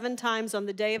it 7 times on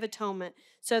the Day of Atonement,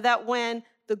 so that when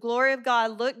the glory of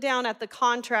God looked down at the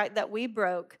contract that we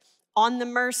broke, on the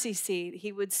mercy seat,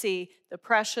 he would see the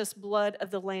precious blood of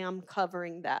the lamb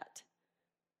covering that.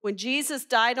 When Jesus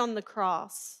died on the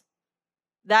cross,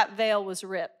 that veil was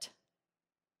ripped.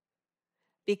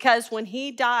 Because when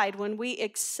he died, when we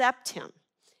accept him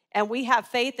and we have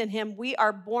faith in him, we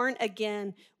are born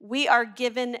again. We are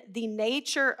given the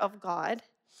nature of God,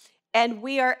 and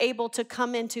we are able to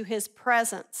come into his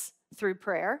presence through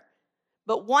prayer.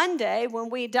 But one day when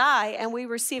we die and we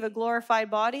receive a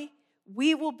glorified body,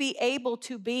 we will be able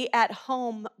to be at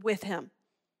home with him.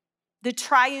 The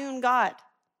triune God.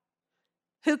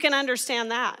 Who can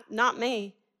understand that? Not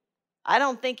me. I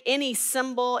don't think any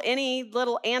symbol, any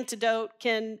little antidote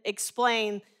can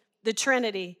explain the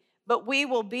Trinity, but we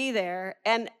will be there.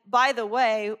 And by the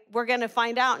way, we're going to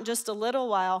find out in just a little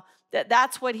while that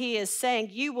that's what he is saying.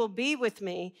 You will be with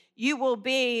me. You will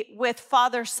be with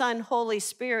Father, Son, Holy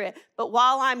Spirit. But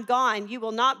while I'm gone, you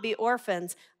will not be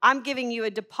orphans. I'm giving you a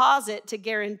deposit to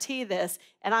guarantee this,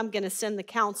 and I'm going to send the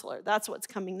counselor. That's what's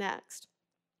coming next.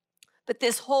 But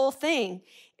this whole thing,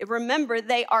 remember,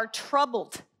 they are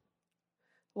troubled.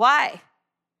 Why?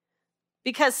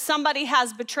 Because somebody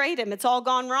has betrayed him. It's all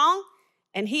gone wrong,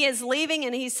 and he is leaving,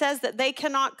 and he says that they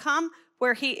cannot come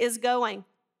where he is going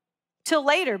till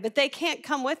later, but they can't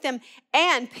come with him.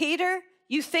 And Peter,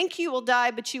 you think you will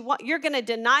die, but you're going to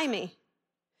deny me.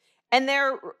 And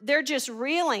they're just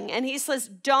reeling, and he says,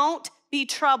 don't be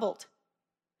troubled.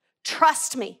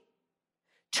 Trust me.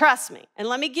 Trust me. And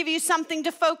let me give you something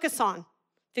to focus on.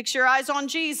 Fix your eyes on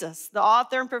Jesus, the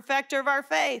author and perfecter of our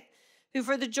faith, who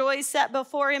for the joy set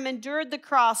before him endured the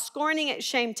cross, scorning its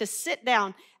shame, to sit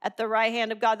down at the right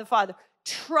hand of God the Father.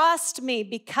 Trust me,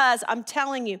 because I'm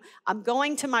telling you, I'm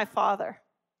going to my Father,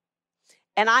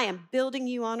 and I am building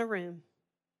you on a room.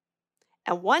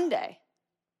 And one day,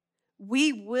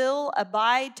 we will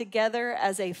abide together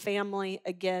as a family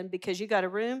again, because you got a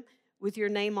room with your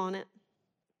name on it.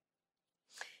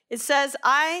 It says,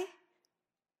 I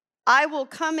will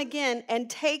come again and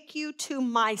take you to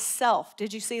myself.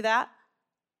 Did you see that?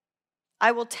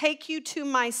 I will take you to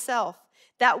myself,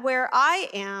 that where I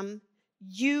am,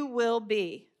 you will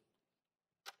be.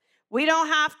 We don't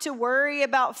have to worry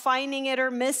about finding it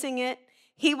or missing it.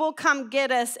 He will come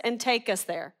get us and take us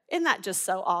there. Isn't that just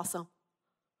so awesome?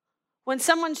 When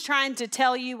someone's trying to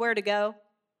tell you where to go,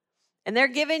 and they're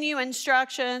giving you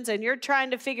instructions, and you're trying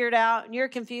to figure it out, and you're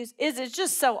confused, it's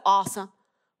just so awesome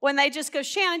when they just go,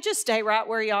 Shannon, just stay right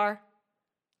where you are.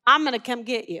 I'm going to come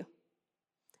get you.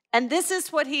 And this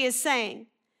is what he is saying.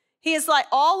 He is like,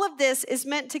 all of this is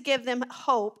meant to give them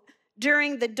hope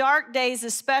during the dark days,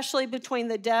 especially between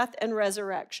the death and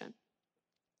resurrection.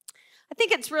 I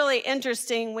think it's really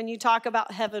interesting when you talk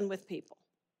about heaven with people.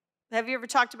 Have you ever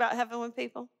talked about heaven with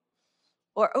people?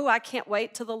 Or, oh, I can't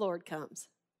wait till the Lord comes.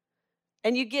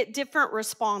 And you get different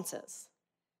responses,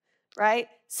 right?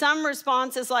 Some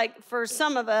responses, like for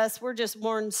some of us, we're just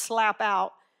worn slap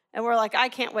out. And we're like, I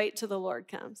can't wait till the Lord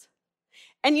comes.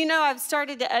 And you know, I've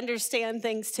started to understand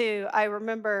things too. I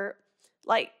remember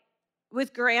like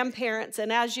with grandparents,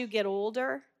 and as you get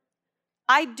older,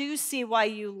 I do see why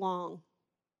you long.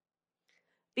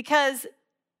 Because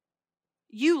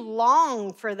you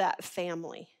long for that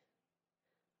family.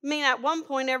 I mean, at one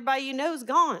point, everybody you know is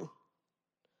gone.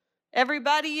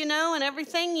 Everybody you know and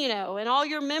everything you know, and all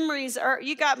your memories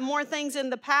you got more things in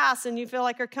the past and you feel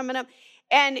like are coming up,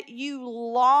 and you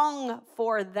long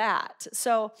for that.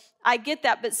 So I get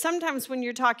that, but sometimes when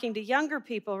you're talking to younger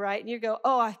people, right, and you go,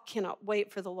 oh, I cannot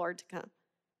wait for the Lord to come.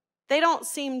 They don't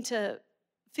seem to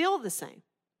feel the same.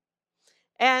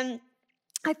 And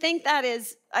I think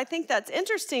that's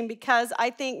interesting, because I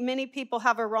think many people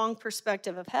have a wrong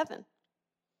perspective of heaven.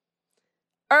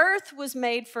 Earth was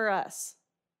made for us.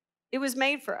 It was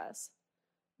made for us,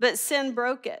 but sin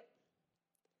broke it.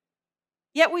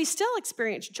 Yet we still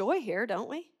experience joy here, don't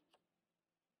we?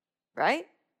 Right?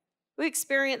 We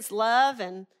experience love,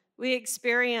 and we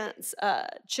experience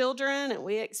children, and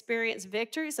we experience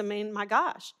victories. I mean, my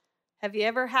gosh, have you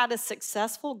ever had a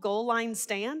successful goal line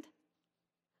stand?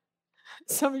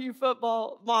 Some of you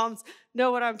football moms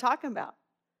know what I'm talking about.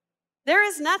 There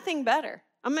is nothing better.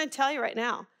 I'm going to tell you right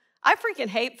now. I freaking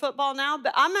hate football now,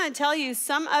 but I'm going to tell you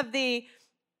some of the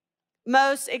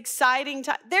most exciting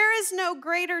time. There is no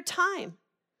greater time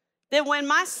than when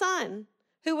my son,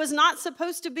 who was not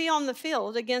supposed to be on the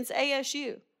field against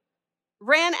ASU,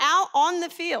 ran out on the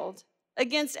field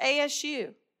against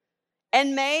ASU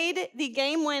and made the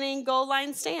game-winning goal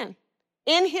line stand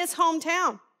in his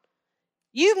hometown.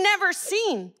 You've never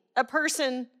seen a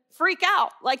person freak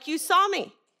out like you saw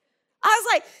me. I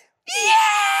was like,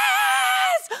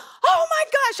 yes! Oh my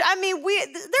gosh. I mean,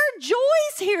 there are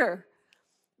joys here.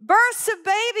 Births of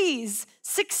babies,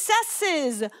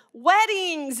 successes,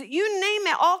 weddings, you name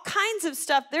it, all kinds of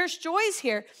stuff. There's joys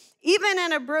here, even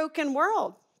in a broken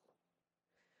world.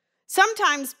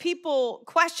 Sometimes people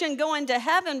question going to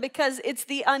heaven because it's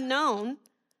the unknown,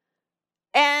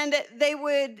 and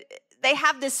they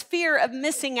have this fear of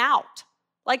missing out.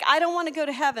 Like, I don't want to go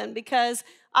to heaven because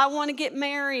I want to get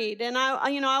married, and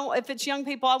if it's young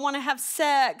people, I want to have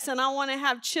sex, and I want to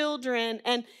have children,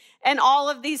 and all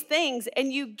of these things,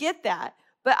 and you get that.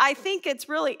 But I think it's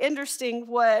really interesting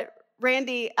what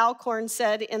Randy Alcorn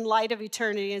said in Light of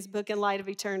Eternity, his book In Light of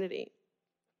Eternity.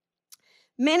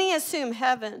 Many assume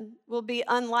heaven will be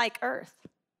unlike earth.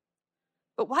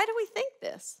 But why do we think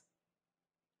this?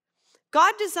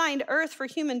 God designed earth for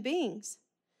human beings,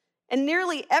 and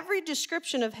nearly every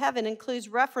description of heaven includes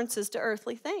references to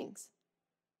earthly things: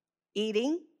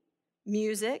 eating,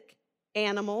 music,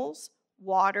 animals,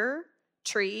 water,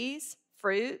 trees,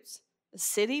 fruits, a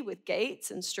city with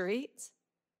gates and streets.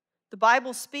 The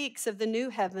Bible speaks of the new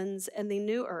heavens and the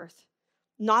new earth,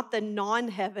 not the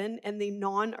non-heaven and the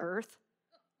non-earth.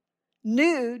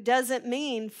 New doesn't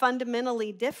mean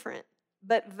fundamentally different,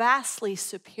 but vastly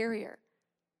superior.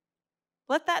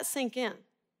 Let that sink in.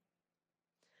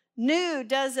 New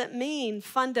doesn't mean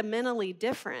fundamentally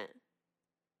different.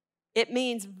 It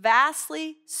means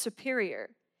vastly superior.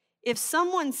 If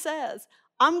someone says,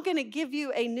 I'm going to give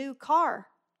you a new car,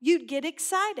 you'd get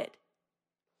excited.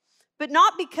 But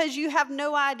not because you have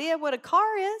no idea what a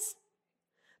car is,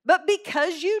 but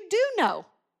because you do know.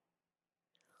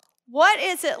 What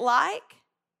is it like?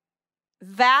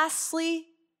 Vastly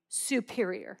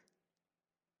superior.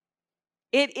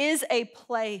 It is a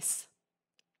place.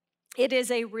 It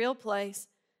is a real place.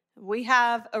 We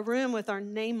have a room with our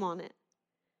name on it.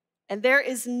 And there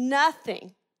is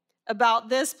nothing about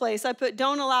this place. I put,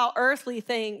 don't allow earthly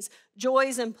things,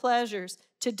 joys and pleasures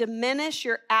to diminish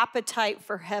your appetite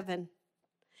for heaven.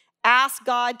 Ask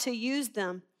God to use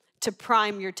them to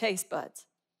prime your taste buds.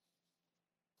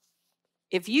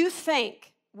 If you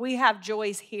think we have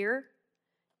joys here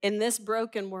in this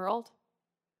broken world,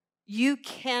 you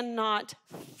cannot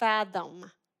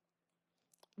fathom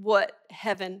what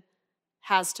heaven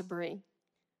has to bring.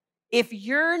 If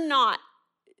you're not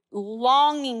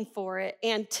longing for it,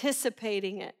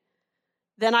 anticipating it,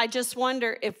 then I just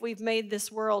wonder if we've made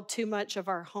this world too much of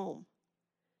our home.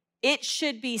 It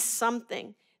should be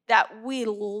something that we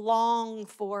long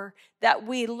for, that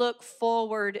we look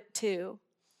forward to.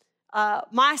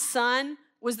 My son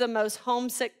was the most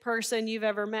homesick person you've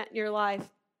ever met in your life.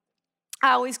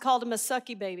 I always called him a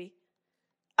sucky baby.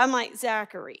 I'm like,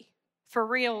 Zachary, for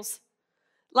reals.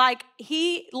 Like,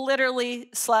 he literally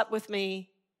slept with me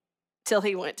till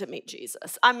he went to meet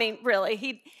Jesus. I mean,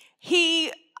 really,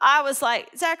 I was like,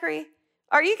 Zachary,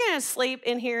 are you going to sleep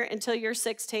in here until you're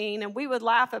 16? And we would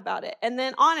laugh about it. And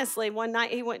then honestly, one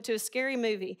night he went to a scary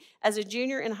movie as a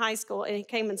junior in high school, and he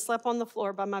came and slept on the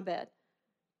floor by my bed.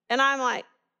 And I'm like,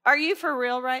 are you for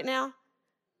real right now?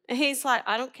 And he's like,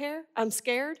 I don't care. I'm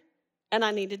scared, and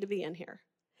I needed to be in here.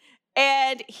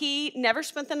 And he never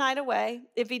spent the night away.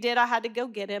 If he did, I had to go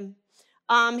get him.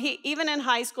 Even in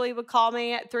high school, he would call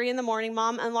me at 3 a.m,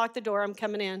 Mom, unlock the door, I'm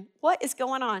coming in. What is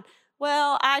going on?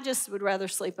 Well, I just would rather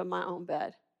sleep in my own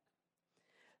bed.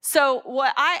 So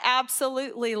what I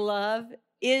absolutely love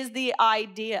is the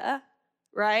idea,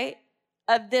 right,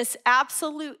 of this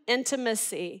absolute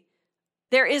intimacy.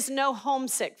 There is no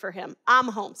homesick for him. I'm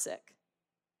homesick.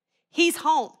 He's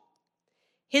home.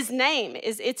 His name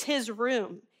it's his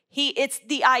room. It's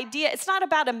the idea. It's not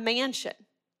about a mansion.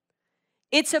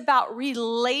 It's about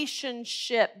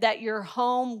relationship, that you're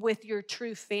home with your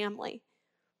true family.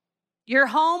 You're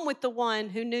home with the one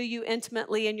who knew you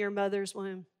intimately in your mother's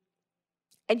womb.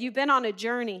 And you've been on a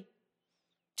journey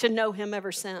to know him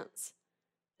ever since.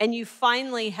 And you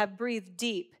finally have breathed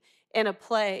deep in a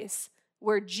place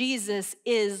where Jesus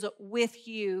is with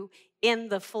you in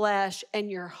the flesh,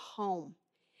 and you're home.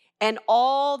 And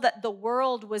all that the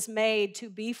world was made to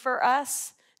be for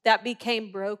us that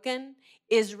became broken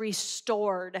is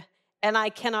restored. And I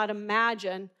cannot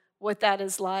imagine what that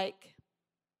is like.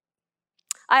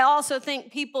 I also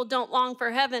think people don't long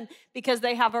for heaven because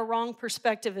they have a wrong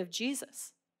perspective of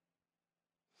Jesus.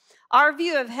 Our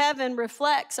view of heaven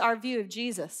reflects our view of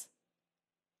Jesus.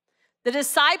 The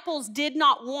disciples did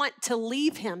not want to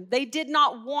leave him. They did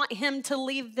not want him to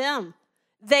leave them.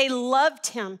 They loved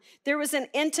him. There was an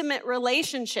intimate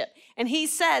relationship. And he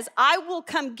says, I will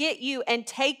come get you and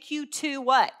take you to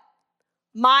what?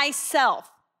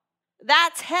 Myself.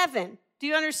 That's heaven. Do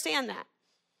you understand that?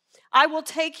 I will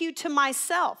take you to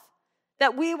myself,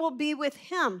 that we will be with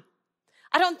him.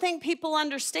 I don't think people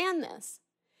understand this.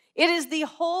 It is the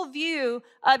whole view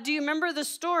of, do you remember the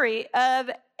story of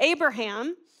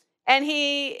Abraham? And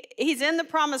he's in the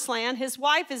promised land. His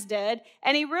wife is dead.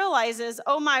 And he realizes,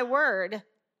 oh my word,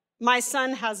 my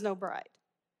son has no bride.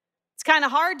 It's kind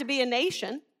of hard to be a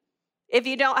nation if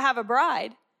you don't have a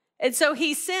bride. And so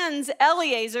he sends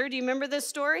Eliezer. Do you remember this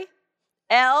story?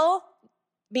 El,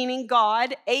 meaning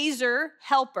God, Azer,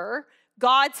 helper,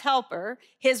 God's helper,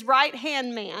 his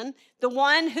right-hand man, the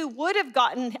one who would have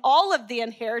gotten all of the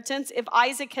inheritance if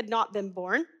Isaac had not been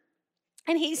born.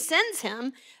 And he sends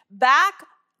him back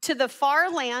to the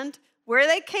far land where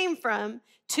they came from,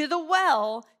 to the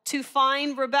well, to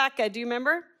find Rebekah. Do you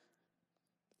remember?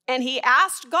 And he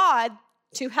asked God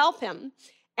to help him,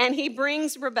 and he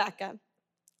brings Rebekah.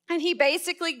 And he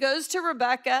basically goes to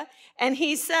Rebekah, and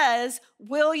he says,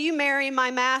 will you marry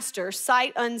my master,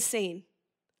 sight unseen?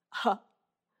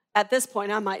 At this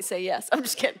point, I might say yes. I'm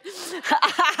just kidding.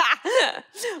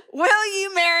 Will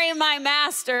you marry my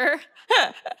master,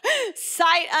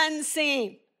 sight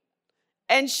unseen?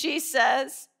 And she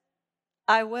says,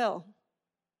 I will.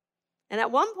 And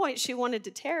at one point, she wanted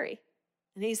to tarry.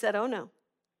 And he said, oh no,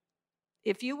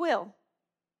 if you will,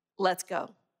 let's go.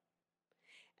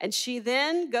 And she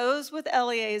then goes with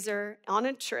Eliezer on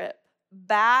a trip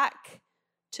back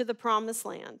to the promised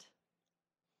land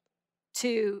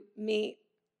to meet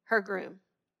her groom.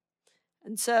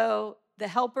 And so the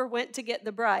helper went to get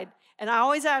the bride. And I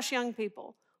always ask young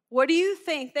people, what do you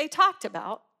think they talked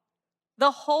about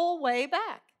the whole way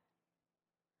back?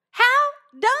 How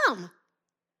dumb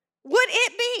would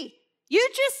it be? You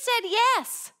just said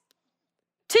yes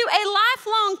to a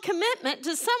lifelong commitment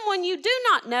to someone you do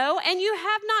not know and you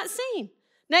have not seen.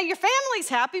 Now, your family's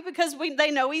happy because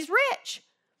they know he's rich,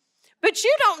 but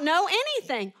you don't know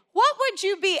anything. What would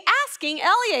you be asking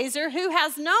Eliezer, who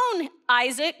has known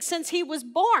Isaac since he was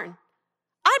born?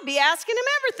 I'd be asking him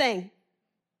everything.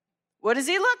 What does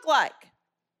he look like?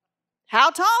 How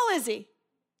tall is he?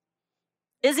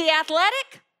 Is he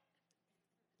athletic?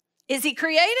 Is he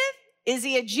creative? Is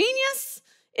he a genius?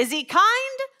 Is he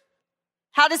kind?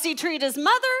 How does he treat his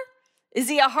mother? Is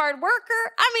he a hard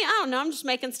worker? I don't know, I'm just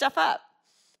making stuff up.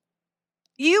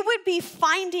 You would be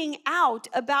finding out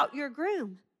about your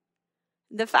groom.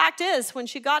 The fact is, when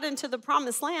she got into the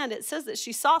promised land, it says that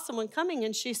she saw someone coming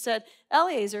and she said,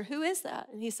 Eliezer, who is that?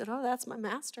 And he said, oh, that's my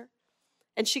master.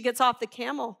 And she gets off the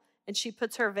camel and she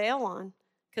puts her veil on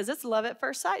because it's love at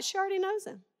first sight. She already knows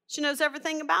him. She knows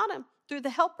everything about him through the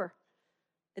helper.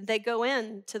 And they go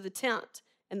into the tent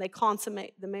and they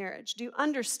consummate the marriage. Do you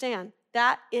understand?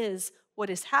 That is what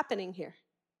is happening here.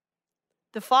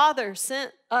 The Father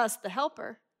sent us the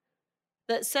helper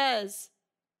that says,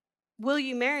 will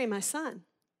you marry my son?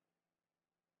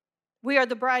 We are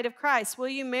the bride of Christ. Will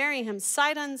you marry him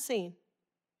sight unseen?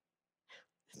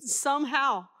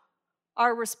 Somehow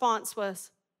our response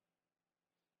was,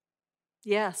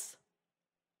 yes.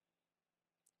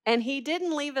 And he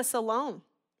didn't leave us alone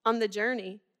on the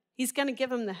journey. He's going to give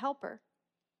them the helper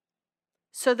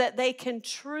so that they can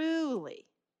truly,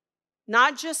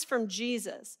 not just from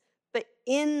Jesus, but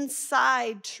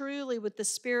inside truly with the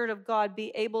Spirit of God,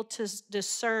 be able to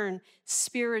discern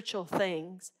spiritual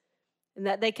things and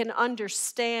that they can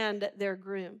understand their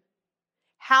groom.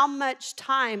 How much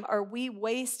time are we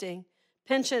wasting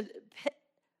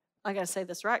I got to say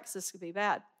this right because this could be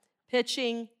bad.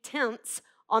 Pitching tents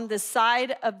on the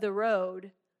side of the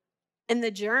road in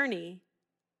the journey,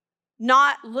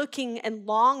 not looking and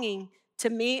longing to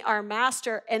meet our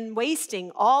master and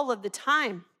wasting all of the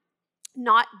time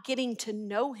not getting to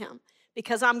know him.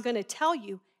 Because I'm going to tell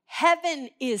you, heaven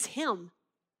is him.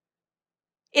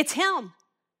 It's him.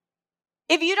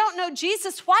 If you don't know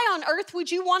Jesus, why on earth would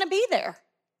you want to be there?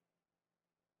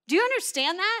 Do you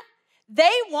understand that?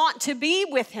 They want to be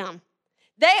with him.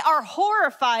 They are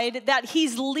horrified that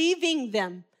he's leaving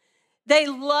them. They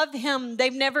love him.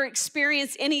 They've never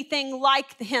experienced anything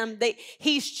like him.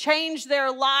 He's changed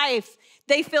their life.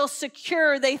 They feel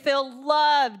secure. They feel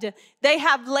loved. They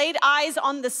have laid eyes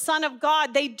on the Son of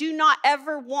God. They do not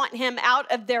ever want him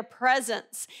out of their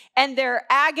presence. And they're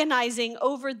agonizing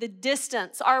over the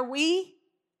distance. Are we?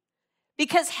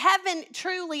 Because heaven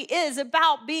truly is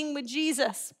about being with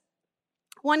Jesus.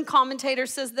 One commentator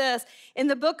says this, in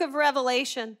the book of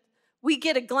Revelation, we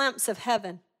get a glimpse of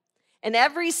heaven. And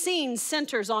every scene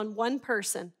centers on one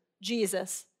person,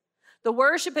 Jesus. The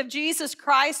worship of Jesus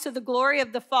Christ to the glory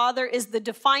of the Father is the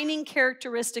defining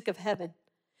characteristic of heaven.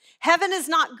 Heaven is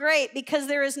not great because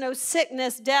there is no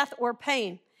sickness, death, or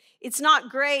pain. It's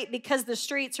not great because the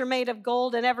streets are made of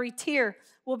gold and every tear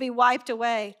will be wiped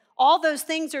away. All those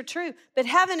things are true, but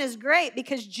heaven is great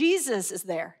because Jesus is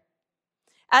there.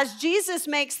 As Jesus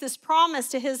makes this promise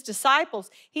to his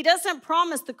disciples, he doesn't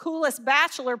promise the coolest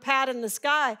bachelor pad in the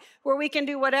sky where we can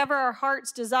do whatever our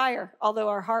hearts desire, although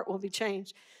our heart will be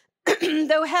changed.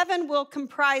 Though heaven will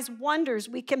comprise wonders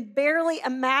we can barely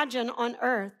imagine on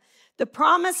earth, the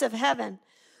promise of heaven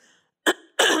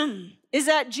is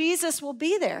that Jesus will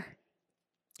be there.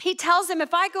 He tells them,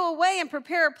 if I go away and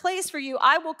prepare a place for you,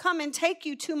 I will come and take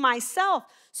you to myself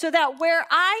so that where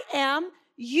I am,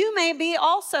 you may be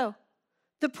also.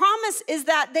 The promise is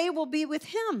that they will be with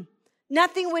him.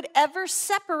 Nothing would ever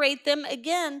separate them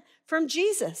again from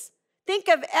Jesus. Think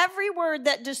of every word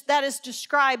that is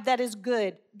described that is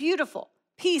good, beautiful,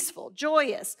 peaceful,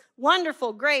 joyous,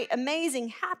 wonderful, great, amazing,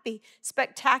 happy,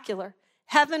 spectacular.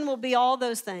 Heaven will be all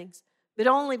those things, but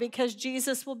only because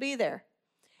Jesus will be there.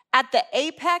 At the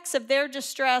apex of their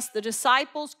distress, the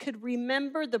disciples could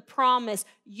remember the promise,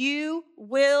 you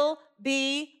will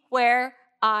be where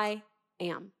I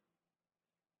am.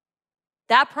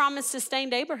 That promise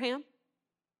sustained Abraham,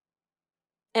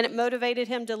 and it motivated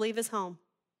him to leave his home.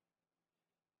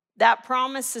 That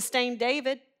promise sustained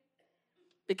David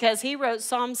because he wrote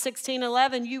Psalm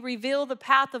 16:11, you reveal the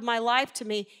path of my life to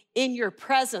me. In your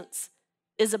presence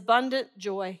is abundant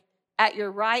joy. At your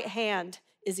right hand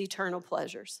is eternal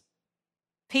pleasures.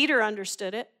 Peter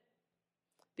understood it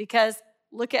because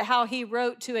look at how he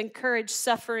wrote to encourage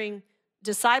suffering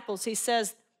disciples. He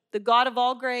says, the God of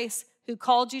all grace who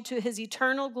called you to his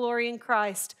eternal glory in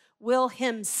Christ will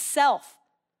himself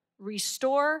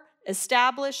restore,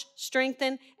 establish,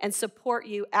 strengthen, and support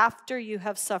you after you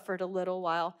have suffered a little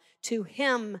while. To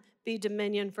him be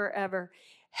dominion forever.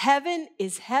 Heaven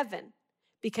is heaven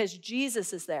because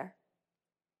Jesus is there.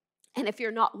 And if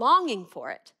you're not longing for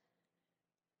it,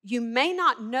 you may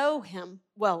not know him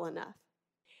well enough.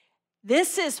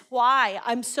 This is why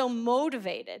I'm so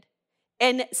motivated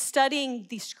in studying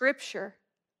the scripture,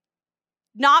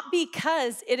 not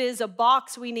because it is a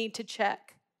box we need to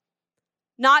check.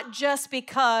 Not just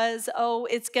because,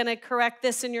 it's going to correct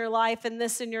this in your life and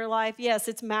this in your life. Yes,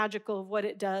 it's magical of what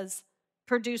it does,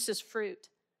 produces fruit.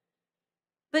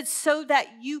 But so that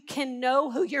you can know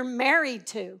who you're married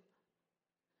to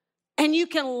and you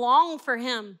can long for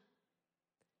him.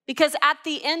 Because at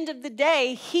the end of the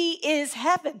day, he is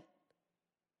heaven.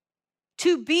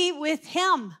 To be with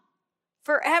him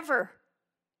forever.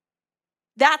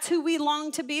 That's who we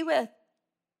long to be with.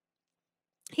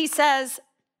 He says,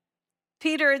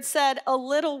 Peter had said, a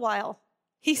little while.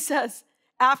 He says,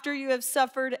 after you have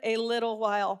suffered a little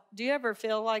while. Do you ever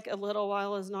feel like a little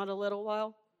while is not a little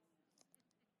while?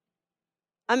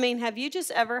 I mean, have you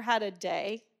just ever had a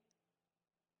day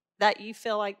that you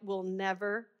feel like will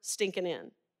never stinking in?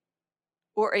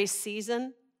 Or a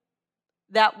season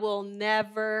that will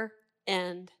never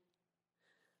end?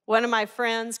 One of my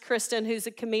friends, Kristen, who's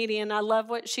a comedian, I love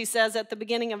what she says at the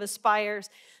beginning of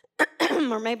Aspires,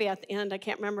 or maybe at the end, I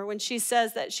can't remember, when she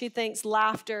says that she thinks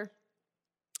laughter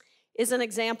is an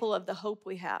example of the hope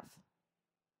we have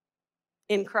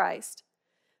in Christ.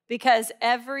 Because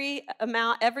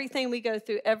everything we go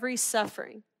through, every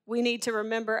suffering, we need to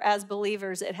remember as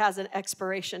believers, it has an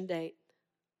expiration date,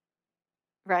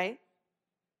 right?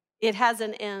 It has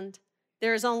an end.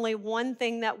 There is only one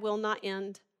thing that will not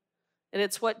end, and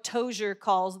it's what Tozer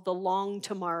calls the long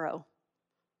tomorrow,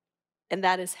 and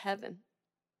that is heaven.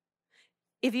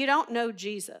 If you don't know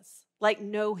Jesus,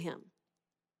 know him,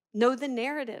 know the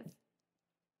narrative,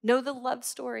 know the love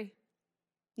story,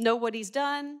 know what he's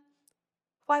done,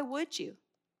 why would you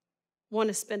want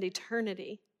to spend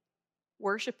eternity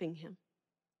worshiping him?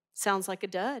 Sounds like a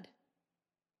dud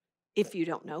if you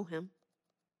don't know him.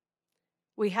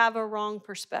 We have a wrong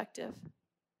perspective.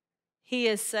 He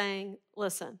is saying,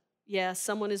 listen, yes,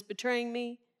 someone is betraying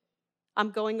me.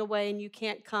 I'm going away and you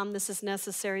can't come. This is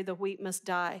necessary. The wheat must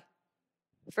die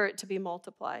for it to be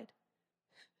multiplied.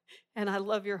 And I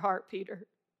love your heart, Peter,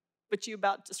 but you're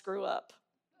about to screw up.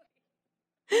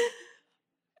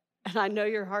 And I know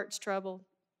your heart's troubled,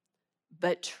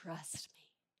 but trust me.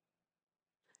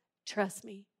 Trust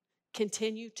me.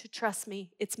 Continue to trust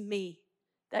me. It's me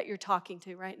that you're talking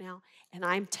to right now. And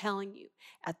I'm telling you,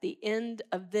 at the end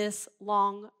of this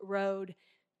long road,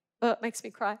 it makes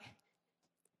me cry.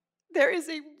 There is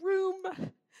a room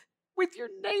with your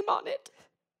name on it.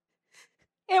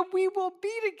 And we will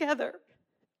be together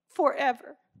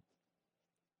forever.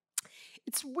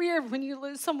 It's weird when you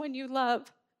lose someone you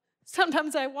love.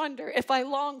 Sometimes I wonder if I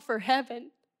long for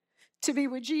heaven to be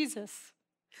with Jesus,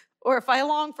 or if I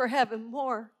long for heaven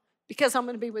more because I'm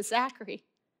going to be with Zachary.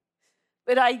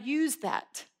 But I use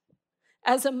that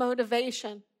as a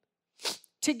motivation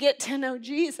to get to know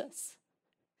Jesus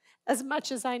as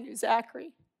much as I knew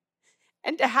Zachary,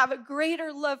 and to have a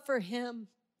greater love for him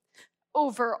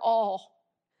over all,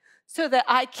 so that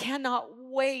I cannot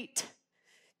wait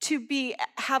to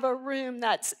have a room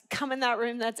that's come in that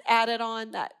room that's added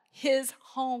on, that his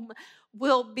home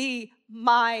will be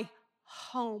my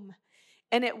home,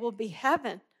 and it will be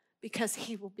heaven because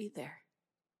he will be there.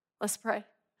 Let's pray.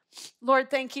 Lord,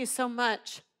 thank you so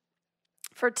much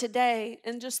for today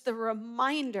and just the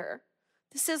reminder,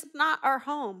 this is not our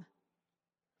home.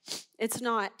 It's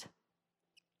not.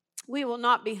 We will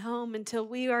not be home until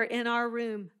we are in our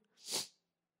room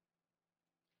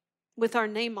with our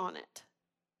name on it.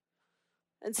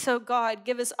 And so, God,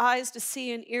 give us eyes to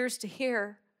see and ears to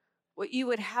hear what you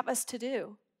would have us to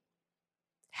do.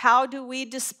 How do we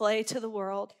display to the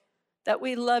world that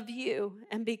we love you,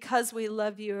 and because we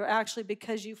love you, or actually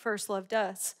because you first loved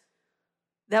us,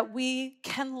 that we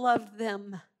can love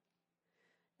them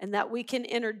and that we can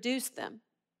introduce them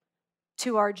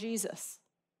to our Jesus?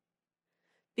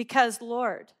 Because,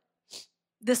 Lord,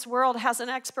 this world has an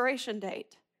expiration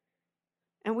date,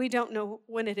 and we don't know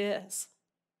when it is.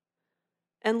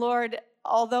 And Lord,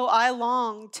 although I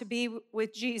long to be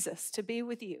with Jesus, to be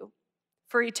with you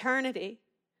for eternity,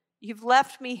 you've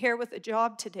left me here with a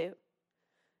job to do,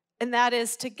 and that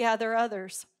is to gather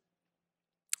others,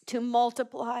 to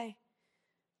multiply,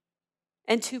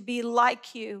 and to be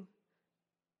like you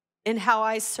in how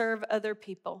I serve other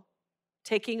people,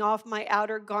 taking off my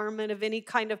outer garment of any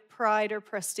kind of pride or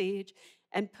prestige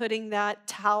and putting that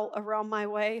towel around my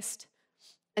waist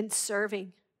and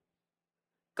serving.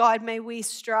 God, may we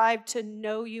strive to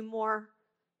know you more,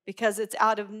 because it's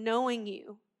out of knowing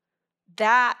you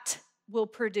that will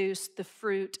produce the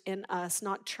fruit in us,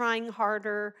 not trying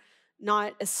harder,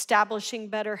 not establishing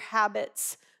better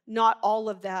habits, not all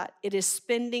of that. It is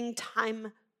spending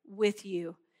time with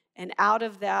you, and out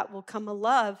of that will come a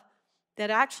love that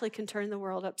actually can turn the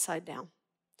world upside down.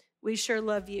 We sure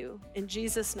love you. In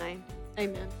Jesus' name,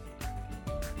 amen.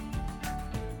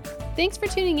 Thanks for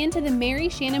tuning in to the Mary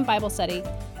Shannon Bible Study.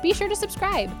 Be sure to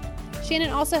subscribe. Shannon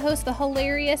also hosts the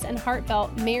hilarious and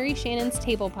heartfelt Mary Shannon's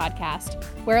Table podcast,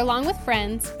 where along with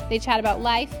friends, they chat about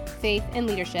life, faith, and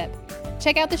leadership.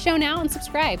 Check out the show now and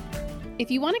subscribe.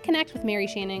 If you want to connect with Mary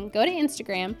Shannon, go to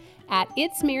Instagram at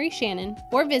 @itsmaryshannon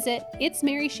or visit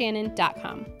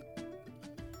itsmaryshannon.com.